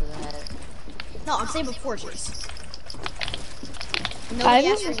 200 for the head. No, I'm saying before Chase. Nobody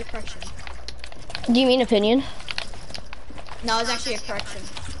I'm- asked for your correction. Do you mean opinion? No, it's actually a correction.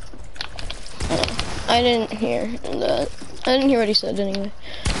 I didn't hear that. I didn't hear what he said anyway.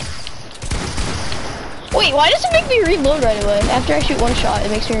 Wait, why does it make me reload right away? After I shoot one shot,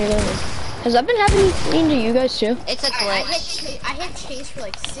 it makes me reload. Has that been happening to you guys too? It's a I glitch. hit Chase for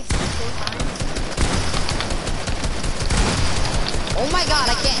like 64 times. Oh my god,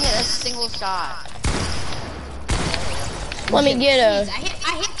 I can't hit a single shot. Let me get Jeez, a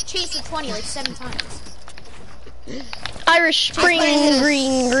I hit Chase for 20 like 7 times. Irish spring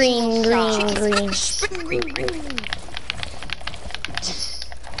green. Spring green.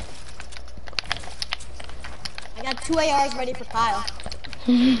 I got 2 ARs ready for Kyle.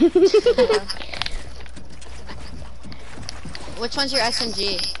 Which one's your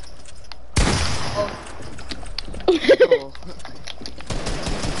SMG? Oh. Oh.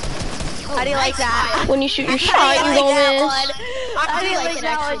 How do you like that? When you shoot your How shot, do you you go like that miss. one? How do you like it,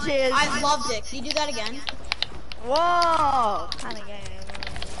 that one, actually. Chiz? I loved it. Can you do that again? Whoa! Kind of game.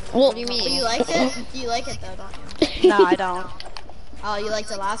 Well, What do you But you mean? liked it? You like it though, don't you? No, I don't. Oh, you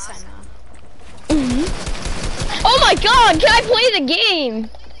liked it last time now. oh my god, can I play the game?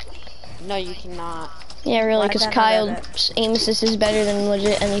 No, you cannot. Yeah, really, Why because can't I do Kyle's aim assist is better than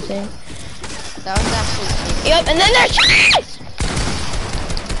legit anything. That was actually. Yep, and then there's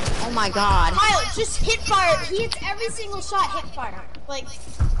Oh my god. Kyle, just hit fire. He hits every single shot hit fire. Like,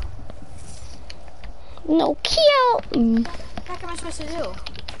 no kill. what the heck am I supposed to do?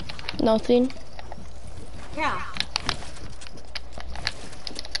 Nothing. Yeah.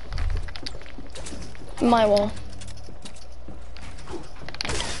 My wall.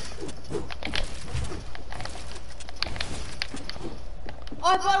 Oh,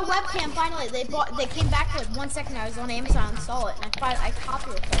 I bought a webcam finally. They came back for like 1 second. I was on Amazon to install it, and I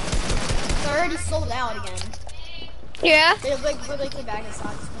copied it. It's already sold out again. Yeah. They like literally came back and saw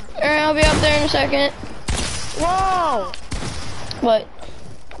it. Alright, I'll be up there in a second. Whoa! What?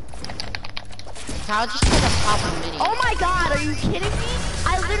 Kyle just tried to pop a mini. Oh my god, are you kidding me?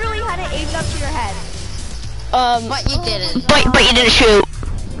 I literally had it aimed up to your head. But you didn't. But you didn't shoot.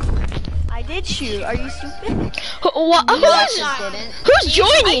 I did shoot. Are you stupid? What? You actually didn't. Who's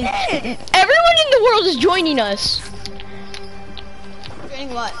joining? I did. Everyone in the world is joining us.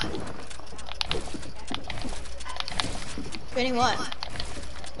 Training what? Training what?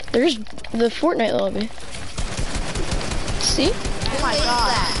 There's the Fortnite lobby. See? Oh my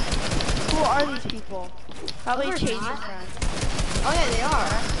god. Who are these people? Probably They're Chase's not. friends. Oh yeah, they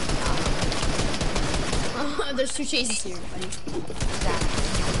are. There's 2 chases here, buddy.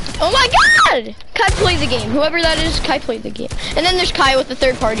 Oh my god! Kai played the game. Whoever that is, Kai played the game. And then there's Kai with the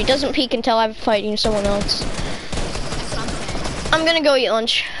third party. Doesn't peek until I'm fighting someone else. That's what I'm saying. I'm gonna go eat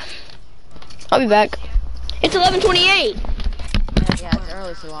lunch. I'll be back. It's 11:28. Yeah, it's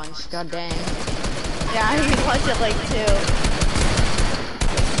early for lunch. God dang. Yeah, I can punch it like 2.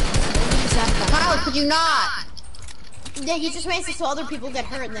 Kyle, could you not? Yeah, he just waits until other people get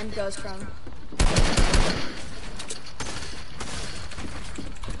hurt and then goes from.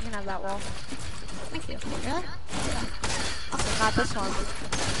 You can have that wall. Thank you. Really? Not this one.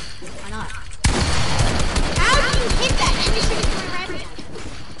 Why not? How do you hit that? Every single time right now.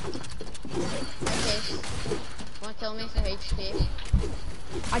 Okay. Wanna kill me for HP?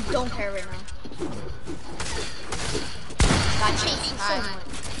 I don't care right now. God, chasing so Hi. much.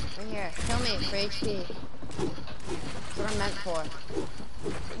 Right here. Kill me for HP. That's what I'm meant for.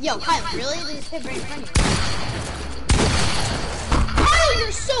 Yo, Kyle, really? They just hit right in front of you. Kyle,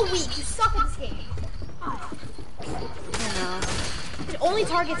 you're so weak. You suck at this game. Kyle. I know. It only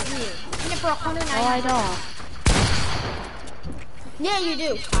targets me. Hit it for 190. Oh, I don't. Yeah, you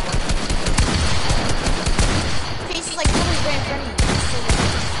do. Kyle. Face is like totally right in front of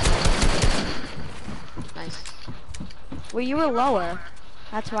you. Nice. Well, you were lower.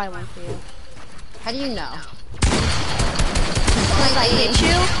 That's why I went for you. How do you know? Because I hit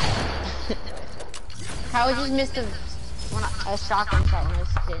you? Kyle just missed a shotgun shot when I was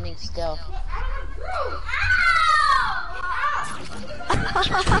standing still.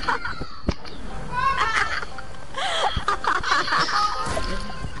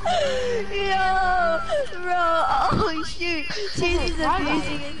 Yo, bro, oh shoot, Chasey's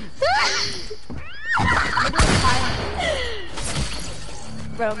abusing it.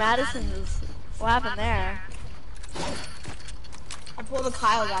 Bro, Madison is, what happened there? I pulled a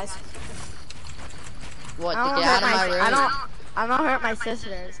Kyle, guys. What, to get out of my room? I don't hurt my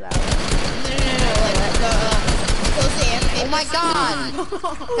sisters though. No, like close the AFK. Oh my god!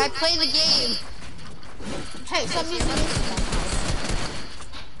 I play the game! Hey, stop using this.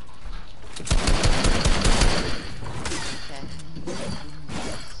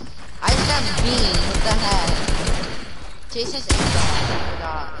 I just got beamed, what the heck? Jason's aim I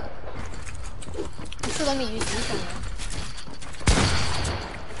forgot. You should let me use these on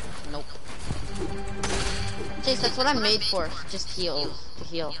Nope. Chase, that's what I'm made for. Just heal. To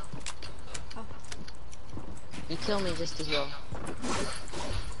heal. You kill me just to heal.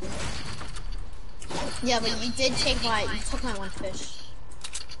 Yeah, but you did take my, you took my one fish.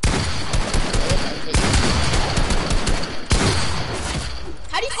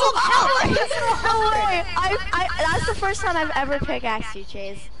 How do you still help? That's the first time I've ever pickaxed you,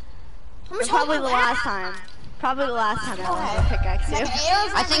 Chase. How much Probably help the do I last have? time. Probably the last time I'll ever pickaxe you.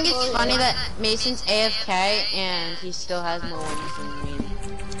 I think it's funny that Mason's AFK and he still has more wins than me.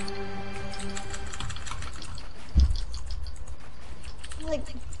 Like,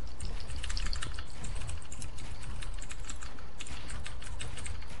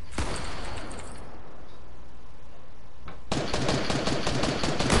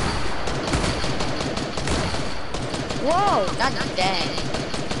 Whoa! God dang.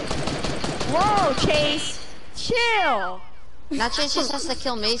 Whoa, Chase! Chill! Now Chase just has to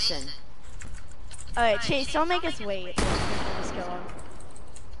kill Mason. Alright, Chase, don't make us wait. Just kill him.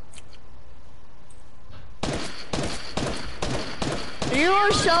 You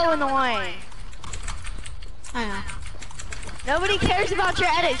are so annoying. I know. Nobody cares about your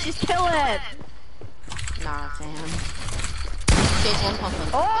edits, just kill it! Nah, Sam. Chase, one pump him.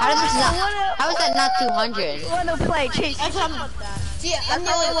 Oh, How is that not 200? Wanna play, Chase? That's what I'm, see, I'm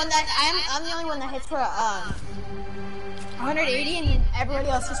the only one that, I'm the only one that hits for, 180 and everybody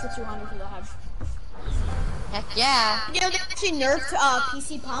else hits for 200 for the head. Heck yeah. You know, they actually nerfed,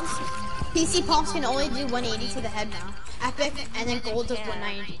 PC pumps. PC pumps can only do 180 to the head now. Epic, and then gold does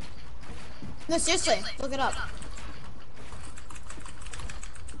 190. No, seriously, look it up.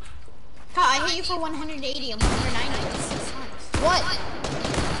 Kyle, I hit you for 180 and 190 6 times. What?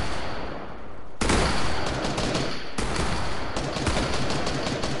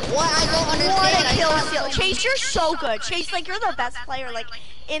 What? I don't understand. I Kill thought- steal. Chase, you're so good. Chase, like, you're the best player, like,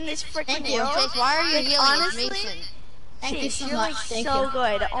 in this freaking Thank you. world. Chase, why are you Like, healing? It's honestly, Mason. Thank you Chase, so you're much. like Thank so you.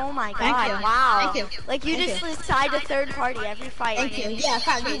 good. Oh my Thank god, you. wow. Thank you. Like, you Thank just decide a third party every fight. Thank you. and Yeah,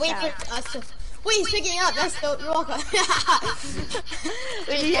 Kyle, you Chase wait out. for us to. Wait, he's picking up. That's so. You're welcome. Do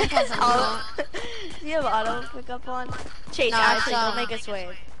you Chase has have a auto? Do you have auto pick up on? Chase, No, actually, it's, don't make us wait.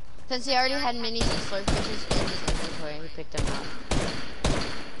 Since he already had minis and slurpfishes in his inventory, he picked them up.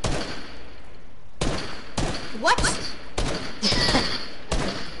 What?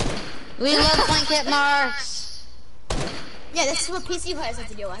 We love blanket marks. Yeah, this is what PC players have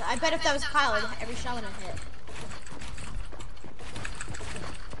to deal with. I bet if that was Kyle, every shot would have hit.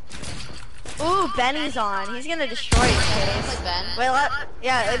 Ooh, Benny's on. He's gonna destroy you, Chase. Play Ben. Wait,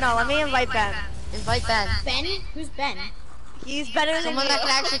 let me invite Ben. Invite Ben. Ben? Who's Ben? He's better than Someone you. that can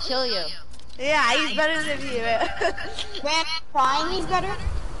actually kill you. Yeah, he's better than you. Ran crying, he's better?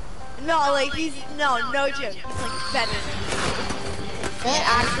 No, like, no joke. He's like better than you. Like,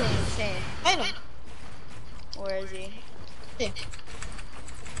 actually insane. I know. Where is he? Yeah.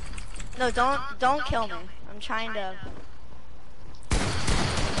 No, don't kill me. I'm trying to.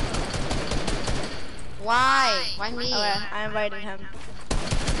 Why? Why me? Okay, I invited him.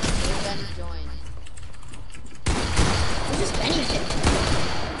 Ben join. Who's this Benny hit?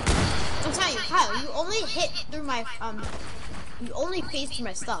 I'm telling you, Kyle, you only hit through my, you only phased through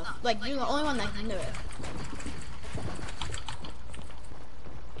my stuff. Like, you're the only one that can do it.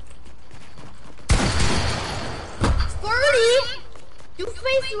 You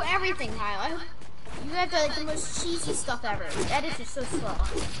phase through everything, Kyle. You have the most cheesy stuff ever. The edits are so slow.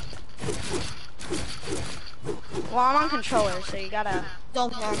 Well, I'm on controller, so you gotta.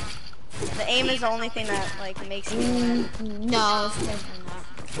 Don't care. The aim is the only thing that like makes me win. No, it's better than that.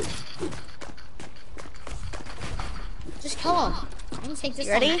 Just kill him. I'm gonna take this.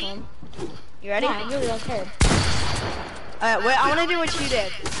 You ready? one from him. You ready? No, I really don't care. Alright, wait. I want to do what you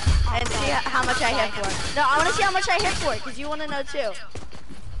did. and see how much I hit for. No, I want to see how much I hit for, because you want to know too.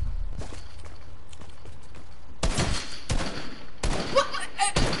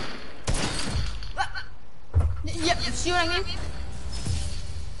 Yep, see what I mean?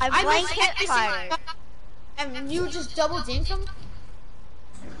 I blank hit fire. And you just double dink him?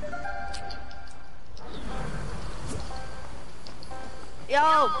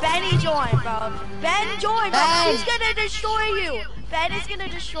 Yo, Benny joined, bro. Ben joined, bro. He's gonna destroy you. Ben is gonna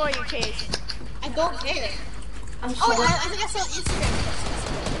destroy you, Chase. I don't care. I'm Oh, sorry. I think I saw Instagram.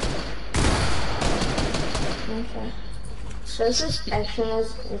 Okay. So this is action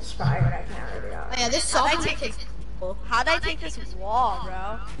is inspired. I can't read it out. Oh yeah, this How'd I song take How'd I take this wall,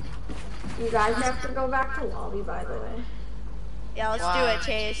 bro? You guys have to go back to lobby, by the way. Yeah, let's do Wow. it,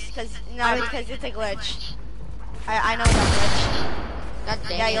 Chase. Because it's a glitch. I know that glitch. God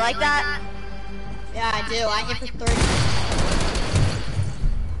damn Yeah, you it. like that? Yeah, I do. I hit for 30.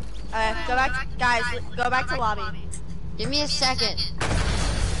 Go back, guys. Go back to lobby. Give me a second.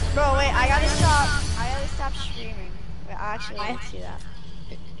 Bro, wait. I gotta stop streaming. Wait, I actually didn't see that.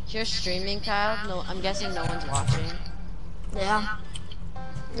 You're streaming, Kyle? No, I'm guessing no one's watching. Yeah.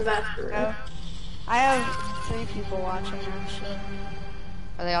 That's great. Oh. I have 3 people watching actually.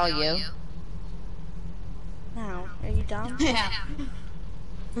 Are they all you? No, are you dumb? Yeah.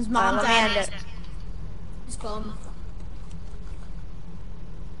 His mom let me died. end it. His mom.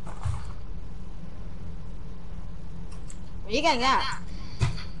 Where are you getting at?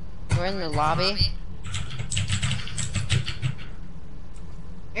 We're in the lobby.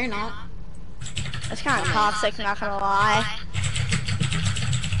 You're not. It's kind of toxic, not gonna lie.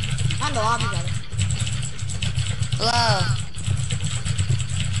 I'm the lobby brother. Hello.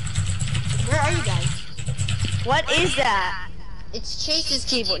 Where are you guys? What is that? It's Chase's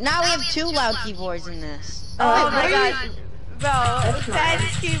keyboard. Now we have 2 loud keyboards in this. Oh wait, my where are god. Bro,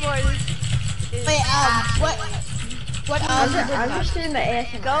 Ben's keyboard is Wait, what, I'm just doing the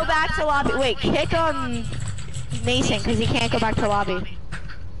ASMR. Go back to lobby. Wait, kick Mason, because he can't go back to lobby.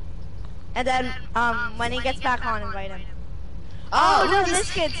 And then, when he gets back on, invite him. Oh, no,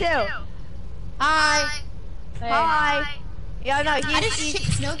 this kid too. Hi. Hi. Yeah, no, I just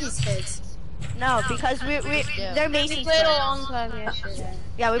he's know these kids. no, because they're Mason's Played a friends. long time yesterday.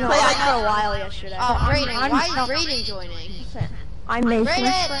 Yeah, we played like for a while yesterday. Oh, Brayden. Why is Brayden joining? I'm Mason.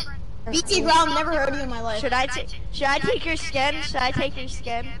 Brayden! BT Brown, never heard of you in my life. Should I take your skin? Should I take your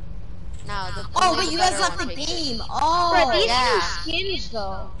skin? No, the Oh, only wait, you better guys left one the takes it. game. Oh, Bro, these yeah. new skins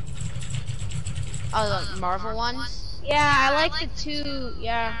though. Oh, the Marvel ones? Yeah, I like the 2.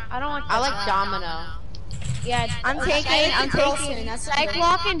 Yeah, I don't like. I like that. Domino. Yeah, I'm taking. That's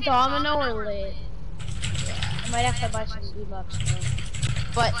Cyclock and Domino are lit. I might have to buy some V-Bucks though.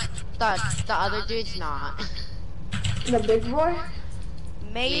 But the other dude's not. The big boy?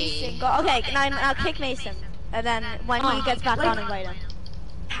 Mason. Go. Okay, now kick Mason, and then when he gets back on, invite him.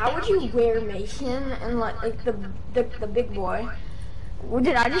 How would you wear Mason and like the big boy?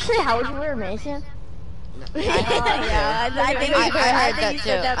 Did I just say how would you wear Mason? Yeah, I think I you heard that you too.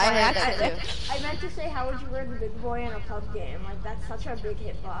 said that I by heard that accident. too. I meant to say how would you wear the big boy in a pub game? Like that's such a big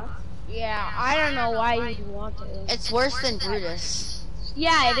hitbox. Yeah, I don't know why you'd want to. It's worse than Brutus.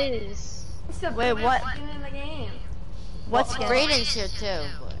 Yeah, it is. It's the Wait, what? skin in the game. What's skin? Brayden's here too.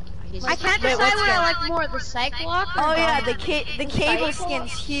 But he's I can't Wait, decide what's what I skin? like more, the Cyclock or Oh yeah, Domino. the cable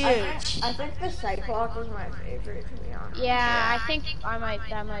skin's huge. I think the Cyclops was my favorite, to be honest. Yeah, I think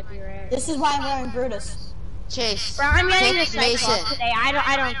that might be right. This is why I'm wearing Brutus. Chase. Bro, I'm getting the Kick Cyclops Mason. today. I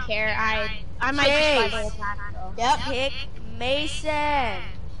don't care. I might just buy the whole pack though. Yep. Kick Mason.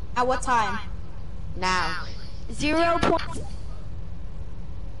 At what time? Now. 0.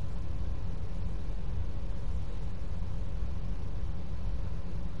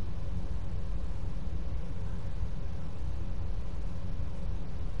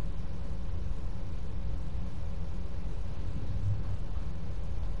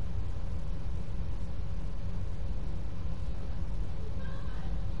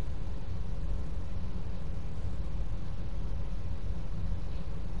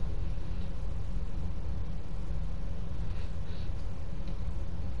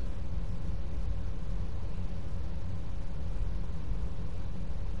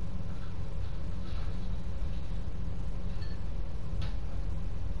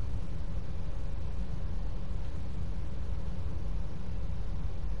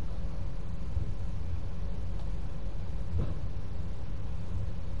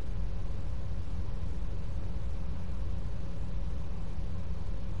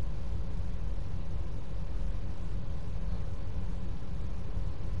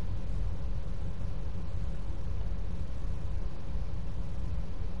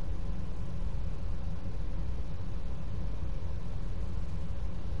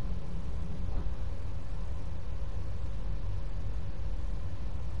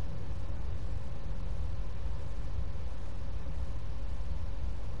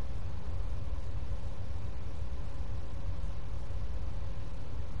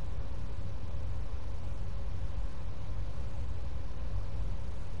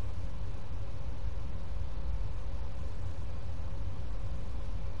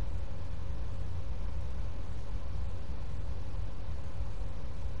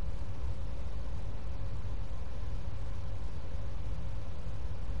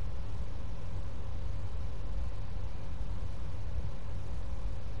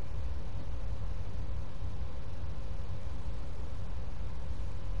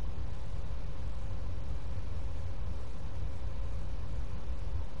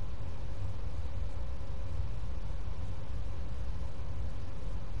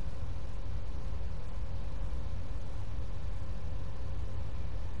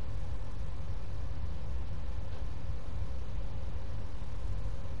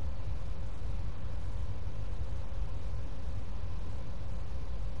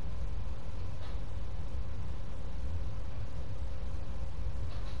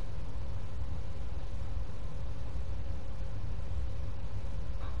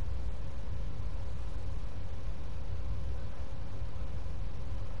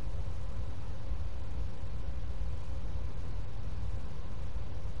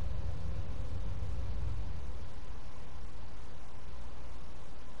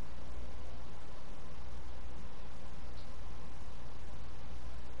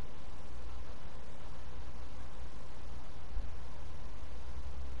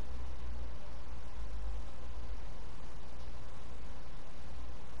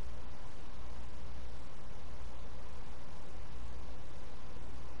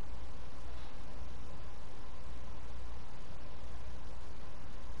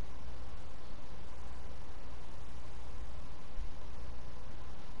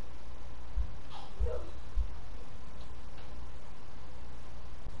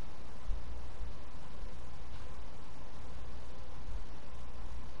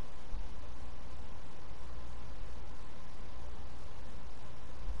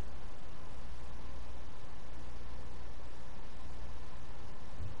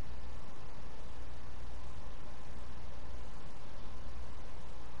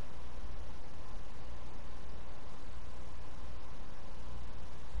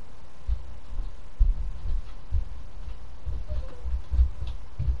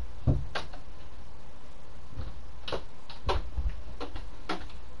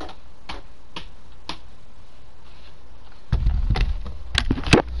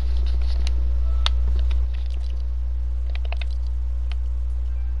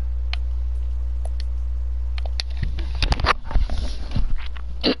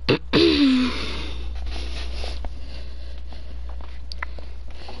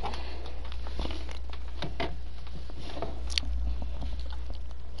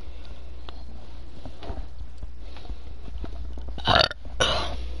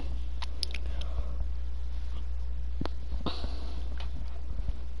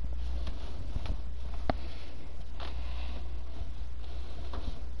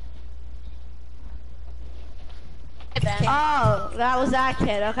 Oh, that was that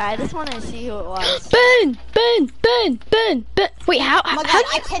kid. Okay, I just wanted to see who it was. Ben. Wait, how Oh my how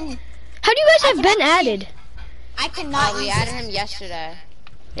god, do you guys have Ben added? I cannot We use added it. him yesterday.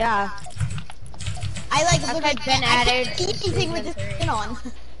 Yeah. I like literally been I added can't see anything with this skin on.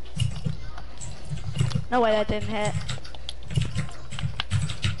 No way, that didn't hit.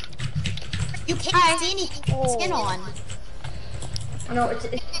 You can't see anything with skin on. No,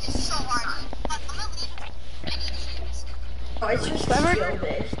 it's so hard. Oh, it's just so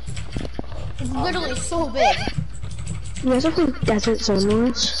big. It's literally so big. You guys have played Desert Zone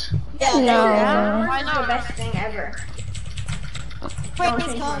Wars? Yeah, No. Why not? The best thing ever. Wait, Don't please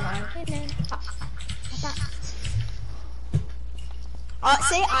change come. my mind.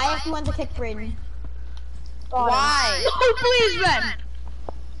 Say I if you want to kick Braden. Why? Oh, please, Ben.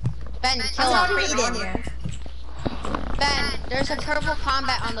 Ben, kill I'm not him. even on yet. Ben, there's a purple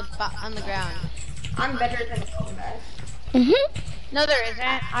combat on the ground. I'm better than combat. No, there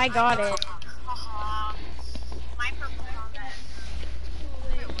isn't. I got it.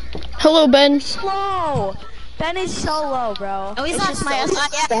 Hello, Ben. Low. Ben is so low, bro. No, he's It's not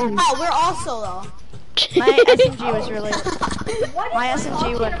just my Oh, we're all solo. My SMG was really. What My am I SMG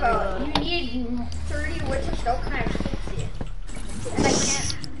talking would about? reload. You need 30 wits of stoke and I have 60. And I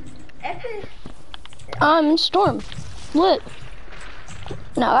can't. Epic. I'm in Storm. Lit.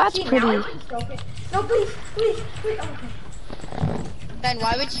 Now that's See, now I pretty. can stoke it. No, please. Okay. Ben,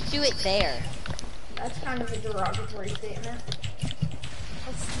 why would you do it there? That's kind of a derogatory statement.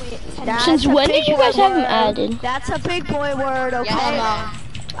 That's Since a when big did you guys boy have him word. Added? That's a big boy word, okay? Yeah,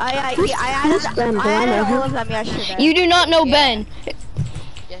 I added all of them yesterday. You do not know Ben.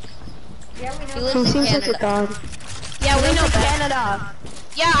 Yes. Yeah, we He know. lives in Canada. Yeah, we know Canada.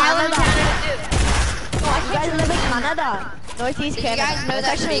 Yeah, I live in Canada too. You guys live in Canada. Northeast Did you Canada. guys know That's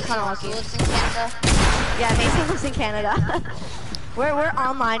that actually Mason kind of also lucky. lives in Canada? Yeah, Mason lives in Canada. we're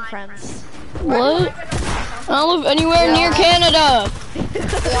online friends. What? I don't live anywhere near Canada. We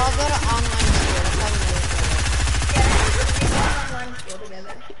all go to online school. That's how we know each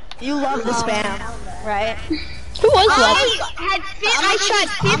other. You love the spam, right? Who was that? I shot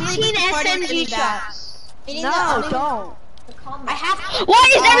 15 SMG shots. No, don't. I have to. Why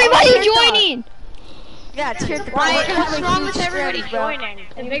is everybody joining? Yeah, it's your What's wrong with everybody joining?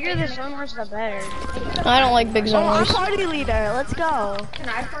 The bigger the zone wars, the better. I don't like big Oh, I'm zoners. party leader. Let's go. Can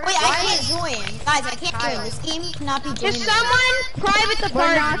I first? Wait, I can't join. Guys, I can't join. This game cannot be joined. If someone private the We're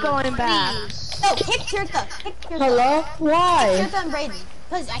party, not going back. No, kick Tirtha. Kick Tirtha. Hello? Why? Tirtha and Braden.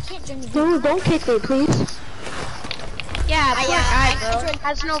 Because I can't join the game. Don't kick me, please. yeah, poor I guy, can't bro. join.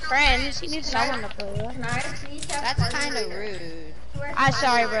 Has no friends. He needs someone to play with. Can I please have That's party kind of leader? rude. I'm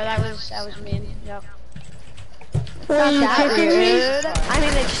sorry, bro. That was mean. Yep. Not that rude. I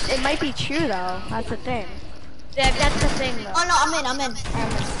mean, it might be true though. That's the thing. Yeah, that's the thing, though. Oh no, I'm in.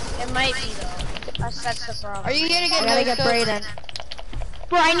 It might be though. That's the problem. Are you here to I get gotta get no scope? Brayden.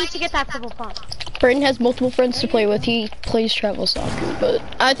 Bro, I need to get that purple pump. Brayden has multiple friends to play with. He plays travel soccer, but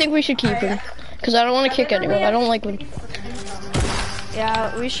I think we should keep him. Because I don't want to kick anyone. I don't like when...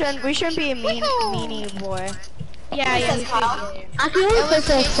 Yeah, we shouldn't be a meanie boy. Yeah, you should. I feel It was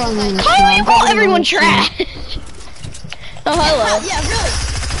Jason's idea. How do you call everyone trash? Oh, hello. Yeah, really.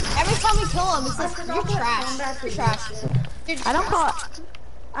 Every time we kill him, it's like, you're trash. You're trash. You're I don't trash. call.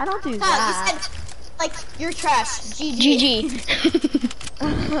 I don't do Kyle, that. you said, like, you're trash. GG. GG.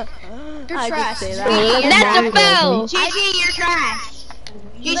 You're I trash. did say that. That's a foul. GG, you're trash.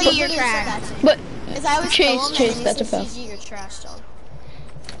 You GG, you're trash. But Because I always Chase, kill him, Chase, and then that's he a foul. says, GG, you're trash, dog.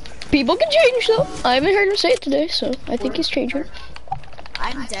 people can change though. I haven't heard him say it today, so I think he's changing.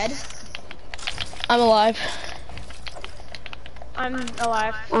 I'm dead. I'm alive. I'm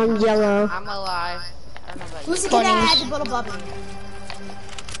alive. I'm yellow. I'm alive. I don't know about you. Who's the kid that Bunnies. had the little bubble?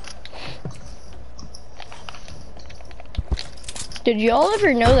 Did y'all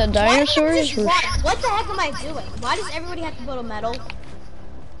ever know that dinosaurs were... What the heck am I doing? Why does everybody have to put a medal?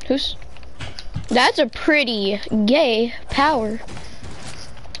 Who's... That's a pretty gay power.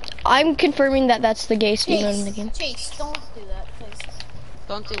 I'm confirming that that's the gay scheme in the game. Chase, don't do that, please.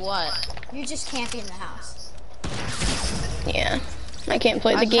 Don't do what? You just can't be in the house. Yeah. I can't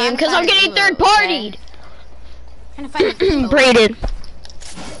play the I'm game trying to because I'm find getting Emo, third partied. Trying to find a Braden.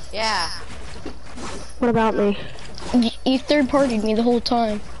 Yeah. What about me? You third-partied me the whole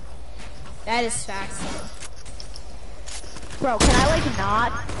time. That is facts. Bro, can I like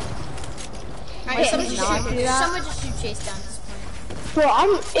not? Alright, someone do that? someone just shoot Chase down at this point. Bro,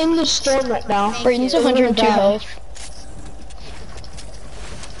 I'm in the storm right now. Brayden's 102 health.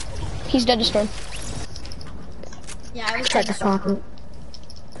 He's dead to storm. Yeah, I was Tried to stop him.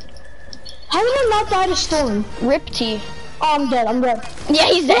 How did I not die to storm? Rip T. Oh, I'm dead. I'm dead. Yeah,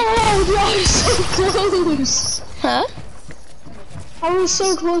 he's dead. Oh, that was so close. Huh? I was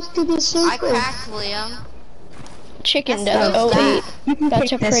so close to the I circle. cracked Liam. Chicken That's death. that. 08. You can That's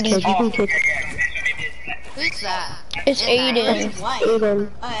kick a this pretty. kid. You can kick Who's that? It's Aiden. What? Aiden.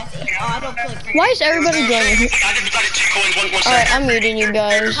 Oh, that's it. Oh, I don't play. Why is everybody joining? Alright, I'm muting you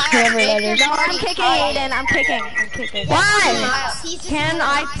guys. Whoever that is. No, I'm kicking Aiden. I'm kicking. Why? Can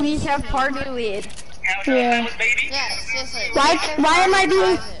I please have party lead? Yeah. Yeah, seriously. Why am I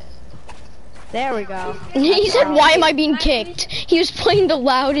being... There we go. He said, why am I being kicked? He was playing the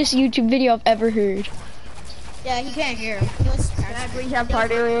loudest YouTube video I've ever heard. Yeah, he can't hear. He wants to Can I please have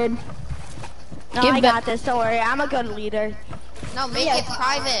party lead? No, Give I back- got this. Don't worry. I'm a good leader. No, make it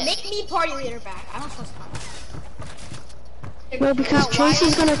private. Make me party leader back. I don't trust him. No, because No, why Chase is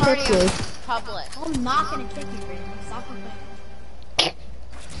is gonna the party kick you. Public. I'm not gonna kick you, Brandon. Stop complaining.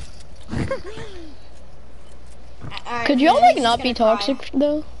 Alright, Could y'all Brandon, like he's not gonna be cry. toxic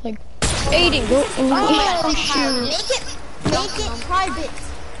though? Like, Aiden, go. Oh, shoot. Make it private.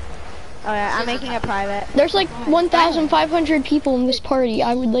 Oh yeah, I'm making it private. There's like 1,500 people in this party.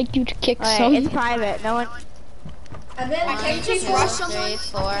 I would like you to kick Alright, some. it's private. No one. And then can you just rush someone? 3,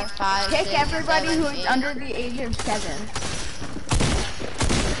 4, 5, Kick 6, everybody 7, who's 8. under the age of 7.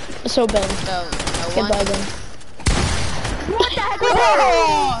 So Ben. Go. No Goodbye one. Ben. What the heck was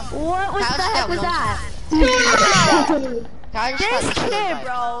that? What was How's the heck that was one? that? I just This got kid, killed.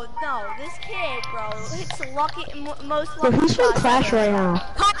 bro. No, this kid, bro. It's lucky, most Bro, lucky. who's playing shot Clash ever. right now?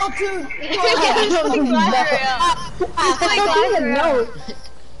 Kyle, dude. I don't even know.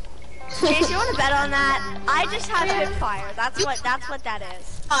 Chase, you want to bet on that? I just have hip fire. That's what that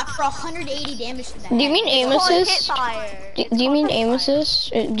is. For 180 damage to that. Do you mean aim It's called hit assist? fire. Do you mean aim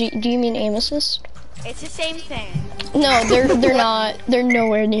assist? Do you mean aim assist? It's the same thing. No, they're not. They're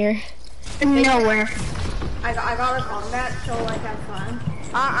nowhere near. Nowhere. I got a combat, so like have fun.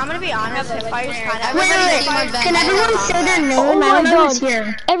 I'm gonna be honest. Hip fire's kind of. Everybody Can everyone say their name? Oh I my don't know who's god.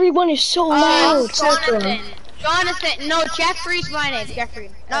 here. Everyone is so loud. Jonathan. No, Jeffrey's my name. Jeffrey.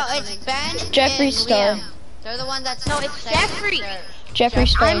 No, it's Ben Jeffree and Star. Liam. They're the one that's No, it's Jeffrey. Jeffree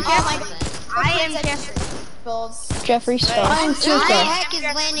Star. Oh my god. I am Jeffrey. Bulls. Jeffree Star. Who the heck is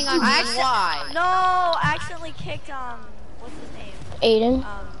landing on me? Why? No, I accidentally kicked what's his name? Aiden.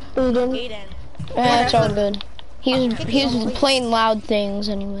 Aiden. It's all good. He was playing loud things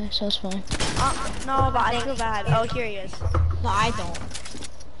anyway, so it's fine. No, but I feel bad. Oh, here he is. No, I don't.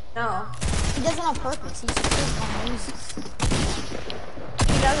 No. He does it on purpose. He's just on loses.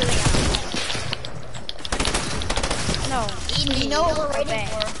 He does it again. No. You know what we're waiting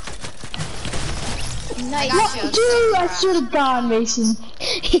for. I Nice. got you. Dude, I should have gone, Mason.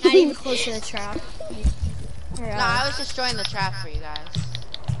 Not even close to the trap. No, I was destroying the trap for you guys.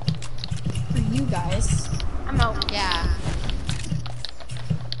 For you guys. I'm out. Yeah.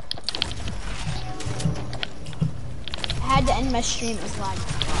 I had to end my stream. It was lagging.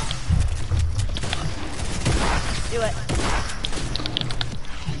 Do it.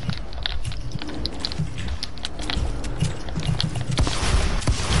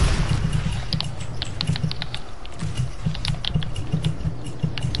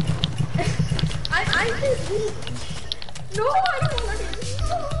 I just no, I don't want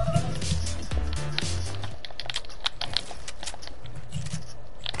to.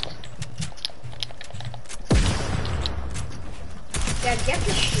 Yeah, get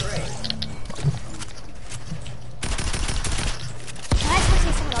destroyed. Can I actually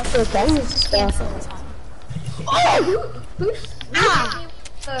say someone else? Cancel the time. Who's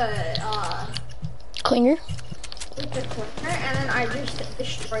Klinger. the corner, and then I just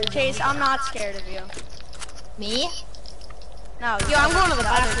destroyed them. Chase, I'm not scared of you. Me? No, yo, I'm going to the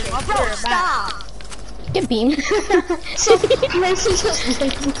bathroom. Bro, stop. Get beam. So, Mason just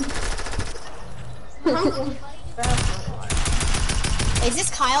Is this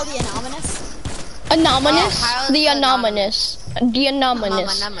Kyle the Anonymous? Anonymous. Kyle's The the anonymous. The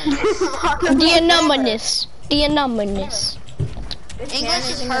anonymous. The anonymous. The anonymous. English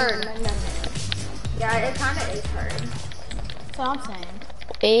is heard. Yeah, it kind of is hard. That's what I'm saying.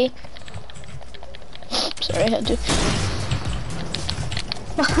 A. Sorry, I had to.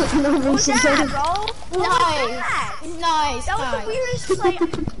 No, Who's Mason. that, bro? Nice. Nice. That was the Nice. weirdest like.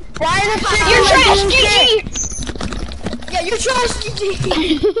 Why the frick You're am I trash, being kicked? Yeah, you're trash, GG.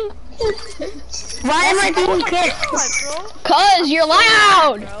 Why am I being kicked? Bro. Cause you're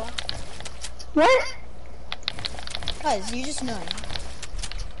loud. Bro. What? Guys, you just know.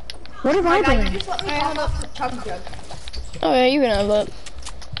 What am I Guys, doing? just let me pop up the chug jug. Oh yeah, you can have that.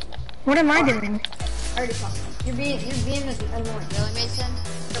 What am I doing? I already popped. You're being annoying. Really, Mason?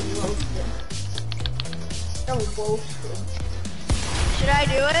 That was bullshit. Should I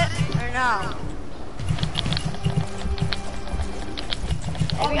do it or no?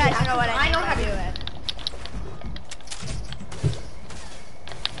 You guys know what I mean. know how to do it.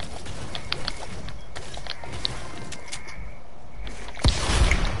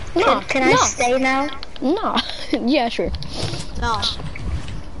 No, Can I stay now? no. Yeah, sure. No.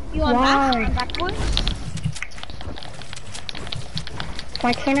 You want Why? back, boys?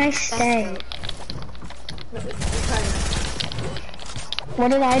 Why can't I stay?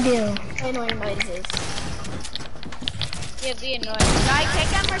 What did I do? How annoying Midas is. Yeah, be annoying. Should I kick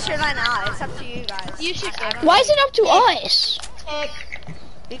them or should I not? It's up to you guys. You should get Why is it up to us?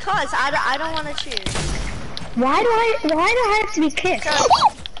 Because I don't want to choose. Why do I have to be kicked?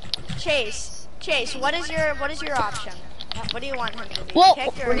 Chase, what is your option? What do you want him to be? Well,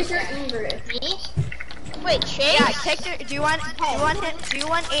 kicked or What is your stay? English? Wait, Chase? Yeah, kicked or do you want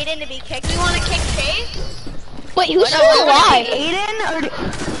Aiden to be kicked? You want to kick Chase? Wait, who's still alive? Aiden or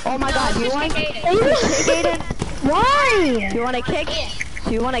oh my god, do you want to kick Aiden? Why? Do you want to kick?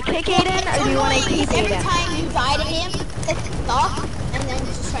 Do you want to kick Aiden or do you want to keep Every Aiden? time you die to him, it's stuck, and then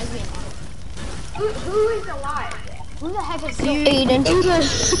just tries to be annoying. Who is alive? Who the heck is Aiden.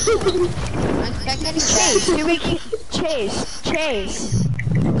 Chase, do we keep Chase?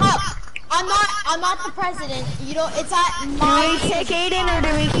 Oh, I'm not the president. You don't. It's at Do my. we kick Aiden or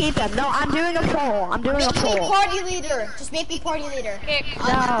do we keep him? No, I'm doing a poll. Just make me party leader. Just make me party leader. Kick.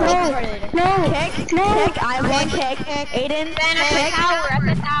 I'll make me party leader. No. Kick, No. kick, I want kick. Aiden, Ben at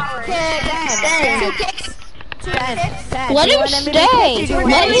the tower, Ben. Two kicks. Ben. Let Do you him want to be kicked or stay. do you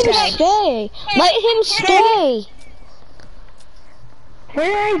want Let to him stay? stay. Let him stay. What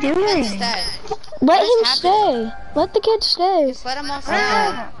am I doing? Instead. Let him stay. Let the kid stay. Just let him all stay.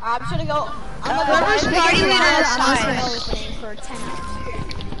 I'm just gonna go. I'm gonna whoever's go. party leader I'm is fine. opening for 10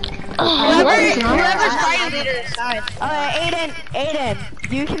 hours. Whoever's party leader is fine.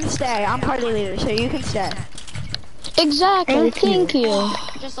 Aiden, you can stay. I'm party leader, so you can stay. Exactly. Thank you.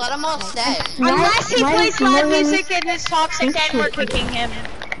 Just let them all stay. Unless he why plays is no loud one- music and is toxic, then we're kicking him.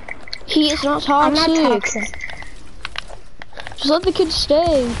 He is not I'm not toxic. toxic. Just let the kid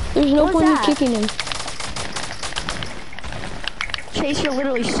stay. There's no What was point in that? kicking him. Chase, you're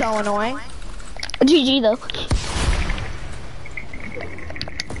literally so annoying. GG though.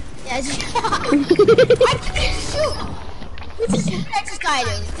 Yeah, I can't shoot. Who did I just die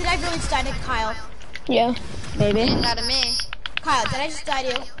to? Did I really just die to Kyle? Yeah. Maybe. Not to me. Kyle, did I just die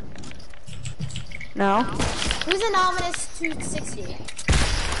to? No. Who's Anonymous 260?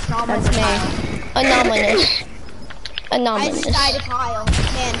 That's me. Anomalous. I Anomalous. just died to Kyle.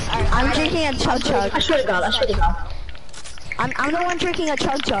 Man, I'm drinking a chug chug. I swear to God. I'm the one drinking a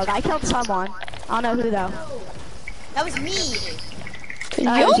chug chug. I killed someone. I don't know who though. that was me. Could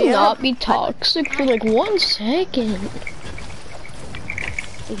was you you? not be toxic for like 1 second?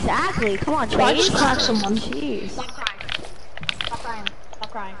 Exactly. Come on, Chase. I just cracked someone. Jeez. Stop crying. Stop crying.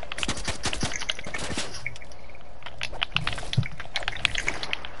 Stop crying.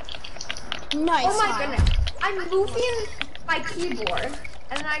 Nice. Oh my Kyle. goodness. I'm moving my keyboard,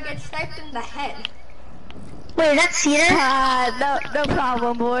 and then I get sniped in the head. Wait, that's Cedar? No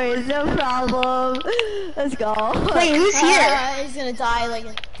problem, boys. No problem. Let's go. Wait, who's here? He's gonna die like.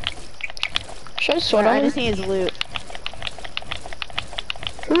 Should I sort I on just need his loot.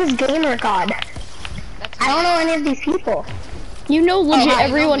 Who's Gamer God? I don't know any of these people. You know legit hi,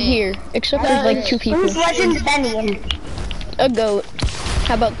 everyone know me. here, except for like 2 people. Who's Legend Benny? A goat.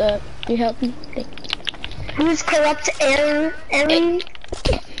 How about that? You help me? Who's Corrupt Aaron?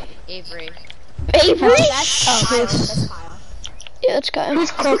 Avery. Avery? That's Kyle. That's Kyle. Yeah, that's Kyle.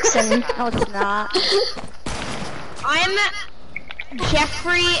 Who's Cookson? No, it's not. I'm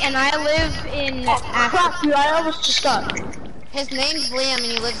Jeffrey, and I live in Africa. Fuck you, I almost just got. His name's Liam and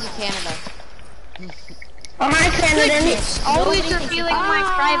he lives in Canada. Oh, hi, Canada. Always revealing my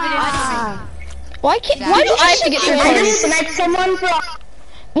private information. Why do I have to get I third just party? sniped someone for.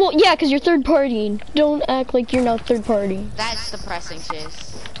 Well, yeah, because you're third party. Don't act like you're not third party. That's depressing,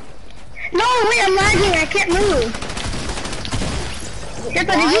 Chase. No, wait, I'm lagging. I can't move.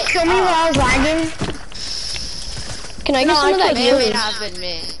 Dippa, did you kill me while I was lagging? Can I get some of that May or may healing? not have been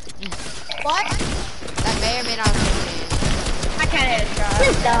me. What? That may or may not have been me. I kind of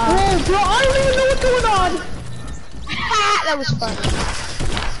tried. Bro, I don't even know what's going on. That was fun.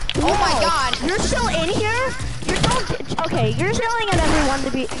 Oh my god! You're still in here? You're still okay. You're yelling at everyone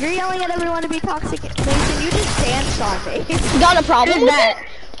to be. You're yelling at everyone to be toxic. Mason, you just danced on me. Got a problem with it?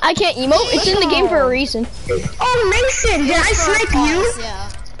 I can't emote. It's in the game for a reason. Oh, Mason, did I snipe you? Yeah.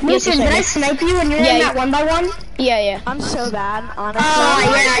 Mason, did I snipe you when you're Yeah, in that 1x1? Yeah. I'm so bad, honestly. Oh,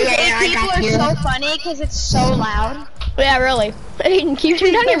 yeah, I People got are you. so funny because it's so loud. Yeah, really. Aiden, keep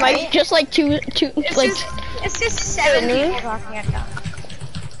turning down your mic just like two, like. It's just 7 people talking at once.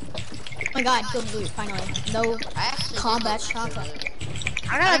 Oh my god, good loot, finally. No combat shotgun.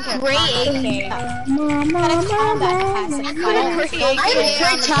 I got a great AK. Got a combat pass.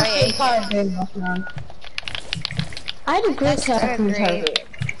 I had a great target.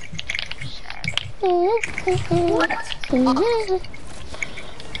 Oh,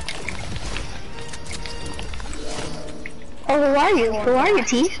 who are you? Who are you,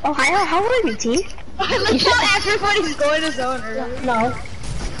 T? Oh, hi, how are you, T? Look how everybody's going to zone early. No.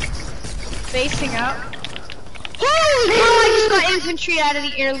 Facing up. Holy cow, I just got infantry out of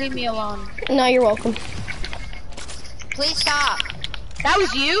the air, leave me alone. No, you're welcome. Please stop. That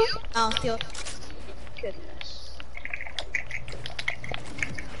was you? Oh, feel.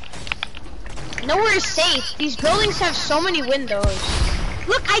 Nowhere is safe. These buildings have so many windows.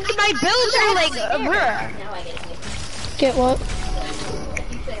 Look, my builds are like, bruh. Get what?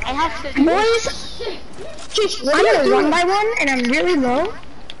 I have to. Boys, I'm in a 1x1 and I'm really low.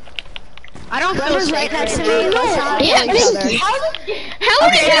 I don't feel Whoever's safe right next to right me, now. let's not Yeah, kill each other. How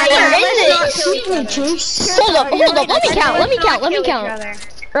many people are in this? Hold up, let me count.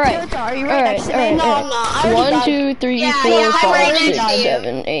 Alright, Are you right next to me? alright. 1, 2, 3, 4, 5, 6,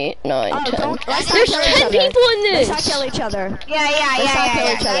 7, 8, 9, 10. Let's not There's kill 10 each other. people in Let's not this! kill each other.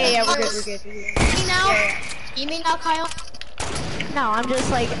 Yeah, we're good. Me now? You mean now, Kyle? No, I'm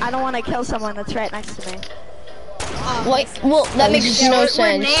just like, I don't want to kill someone that's right next to me. Like, well, that makes no We're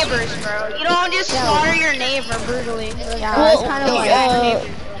sense. neighbors, bro. You don't just slaughter your neighbor brutally. Yeah, Well, it's kind of like,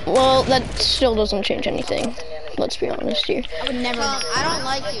 well, that still doesn't change anything. Let's be honest here. I would never. I don't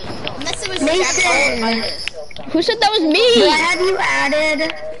like you. Unless it was Mason, Who said that was do I me? have you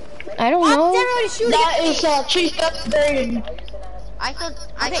added? I don't know. That is Chief Upgrade. I killed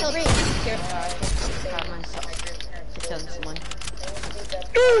here. Myself. Killing someone.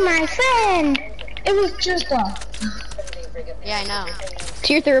 Ooh, my friend. It was just a. Yeah, I know.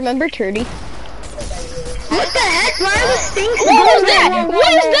 Tier 3, remember Turdy? What the heck? Why are the things What is that?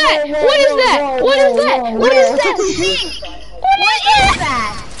 What is that? What is that? What is that? What is that? What is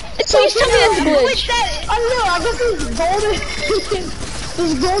that? Please tell me that's a glitch. Oh no, I guess it's golden.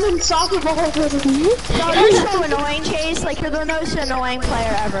 There's golden soccer balls. you're so annoying, Chase. Like, you're the most annoying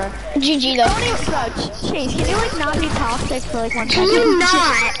player ever. GG though. Don't even, bro, Chase, can you like not be toxic for like 1 Can second? you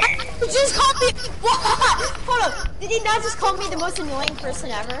not? He just called me. What? Hold up. Did he not just call me the most annoying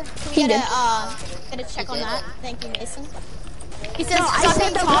person ever? Can we get a check on that? Thank you, Mason. He says, No, I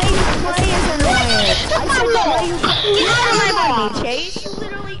said the way you play is annoying. I said the way you play. You literally, Chase. You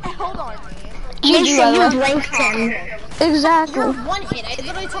literally, hold on. GG Mason, you Weather. blanked him. Exactly. You're one hit. I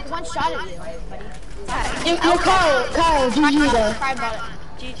literally took one shot at you, buddy. Yo, Kyle, GG though. Cry about it.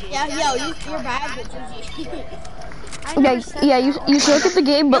 GG. Yeah, you're bad, but GG. Yeah, you suck at the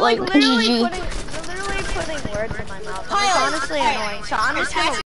game, but like Literally GG. putting words in my mouth. Kyle, It's honestly annoying. So I'm just gonna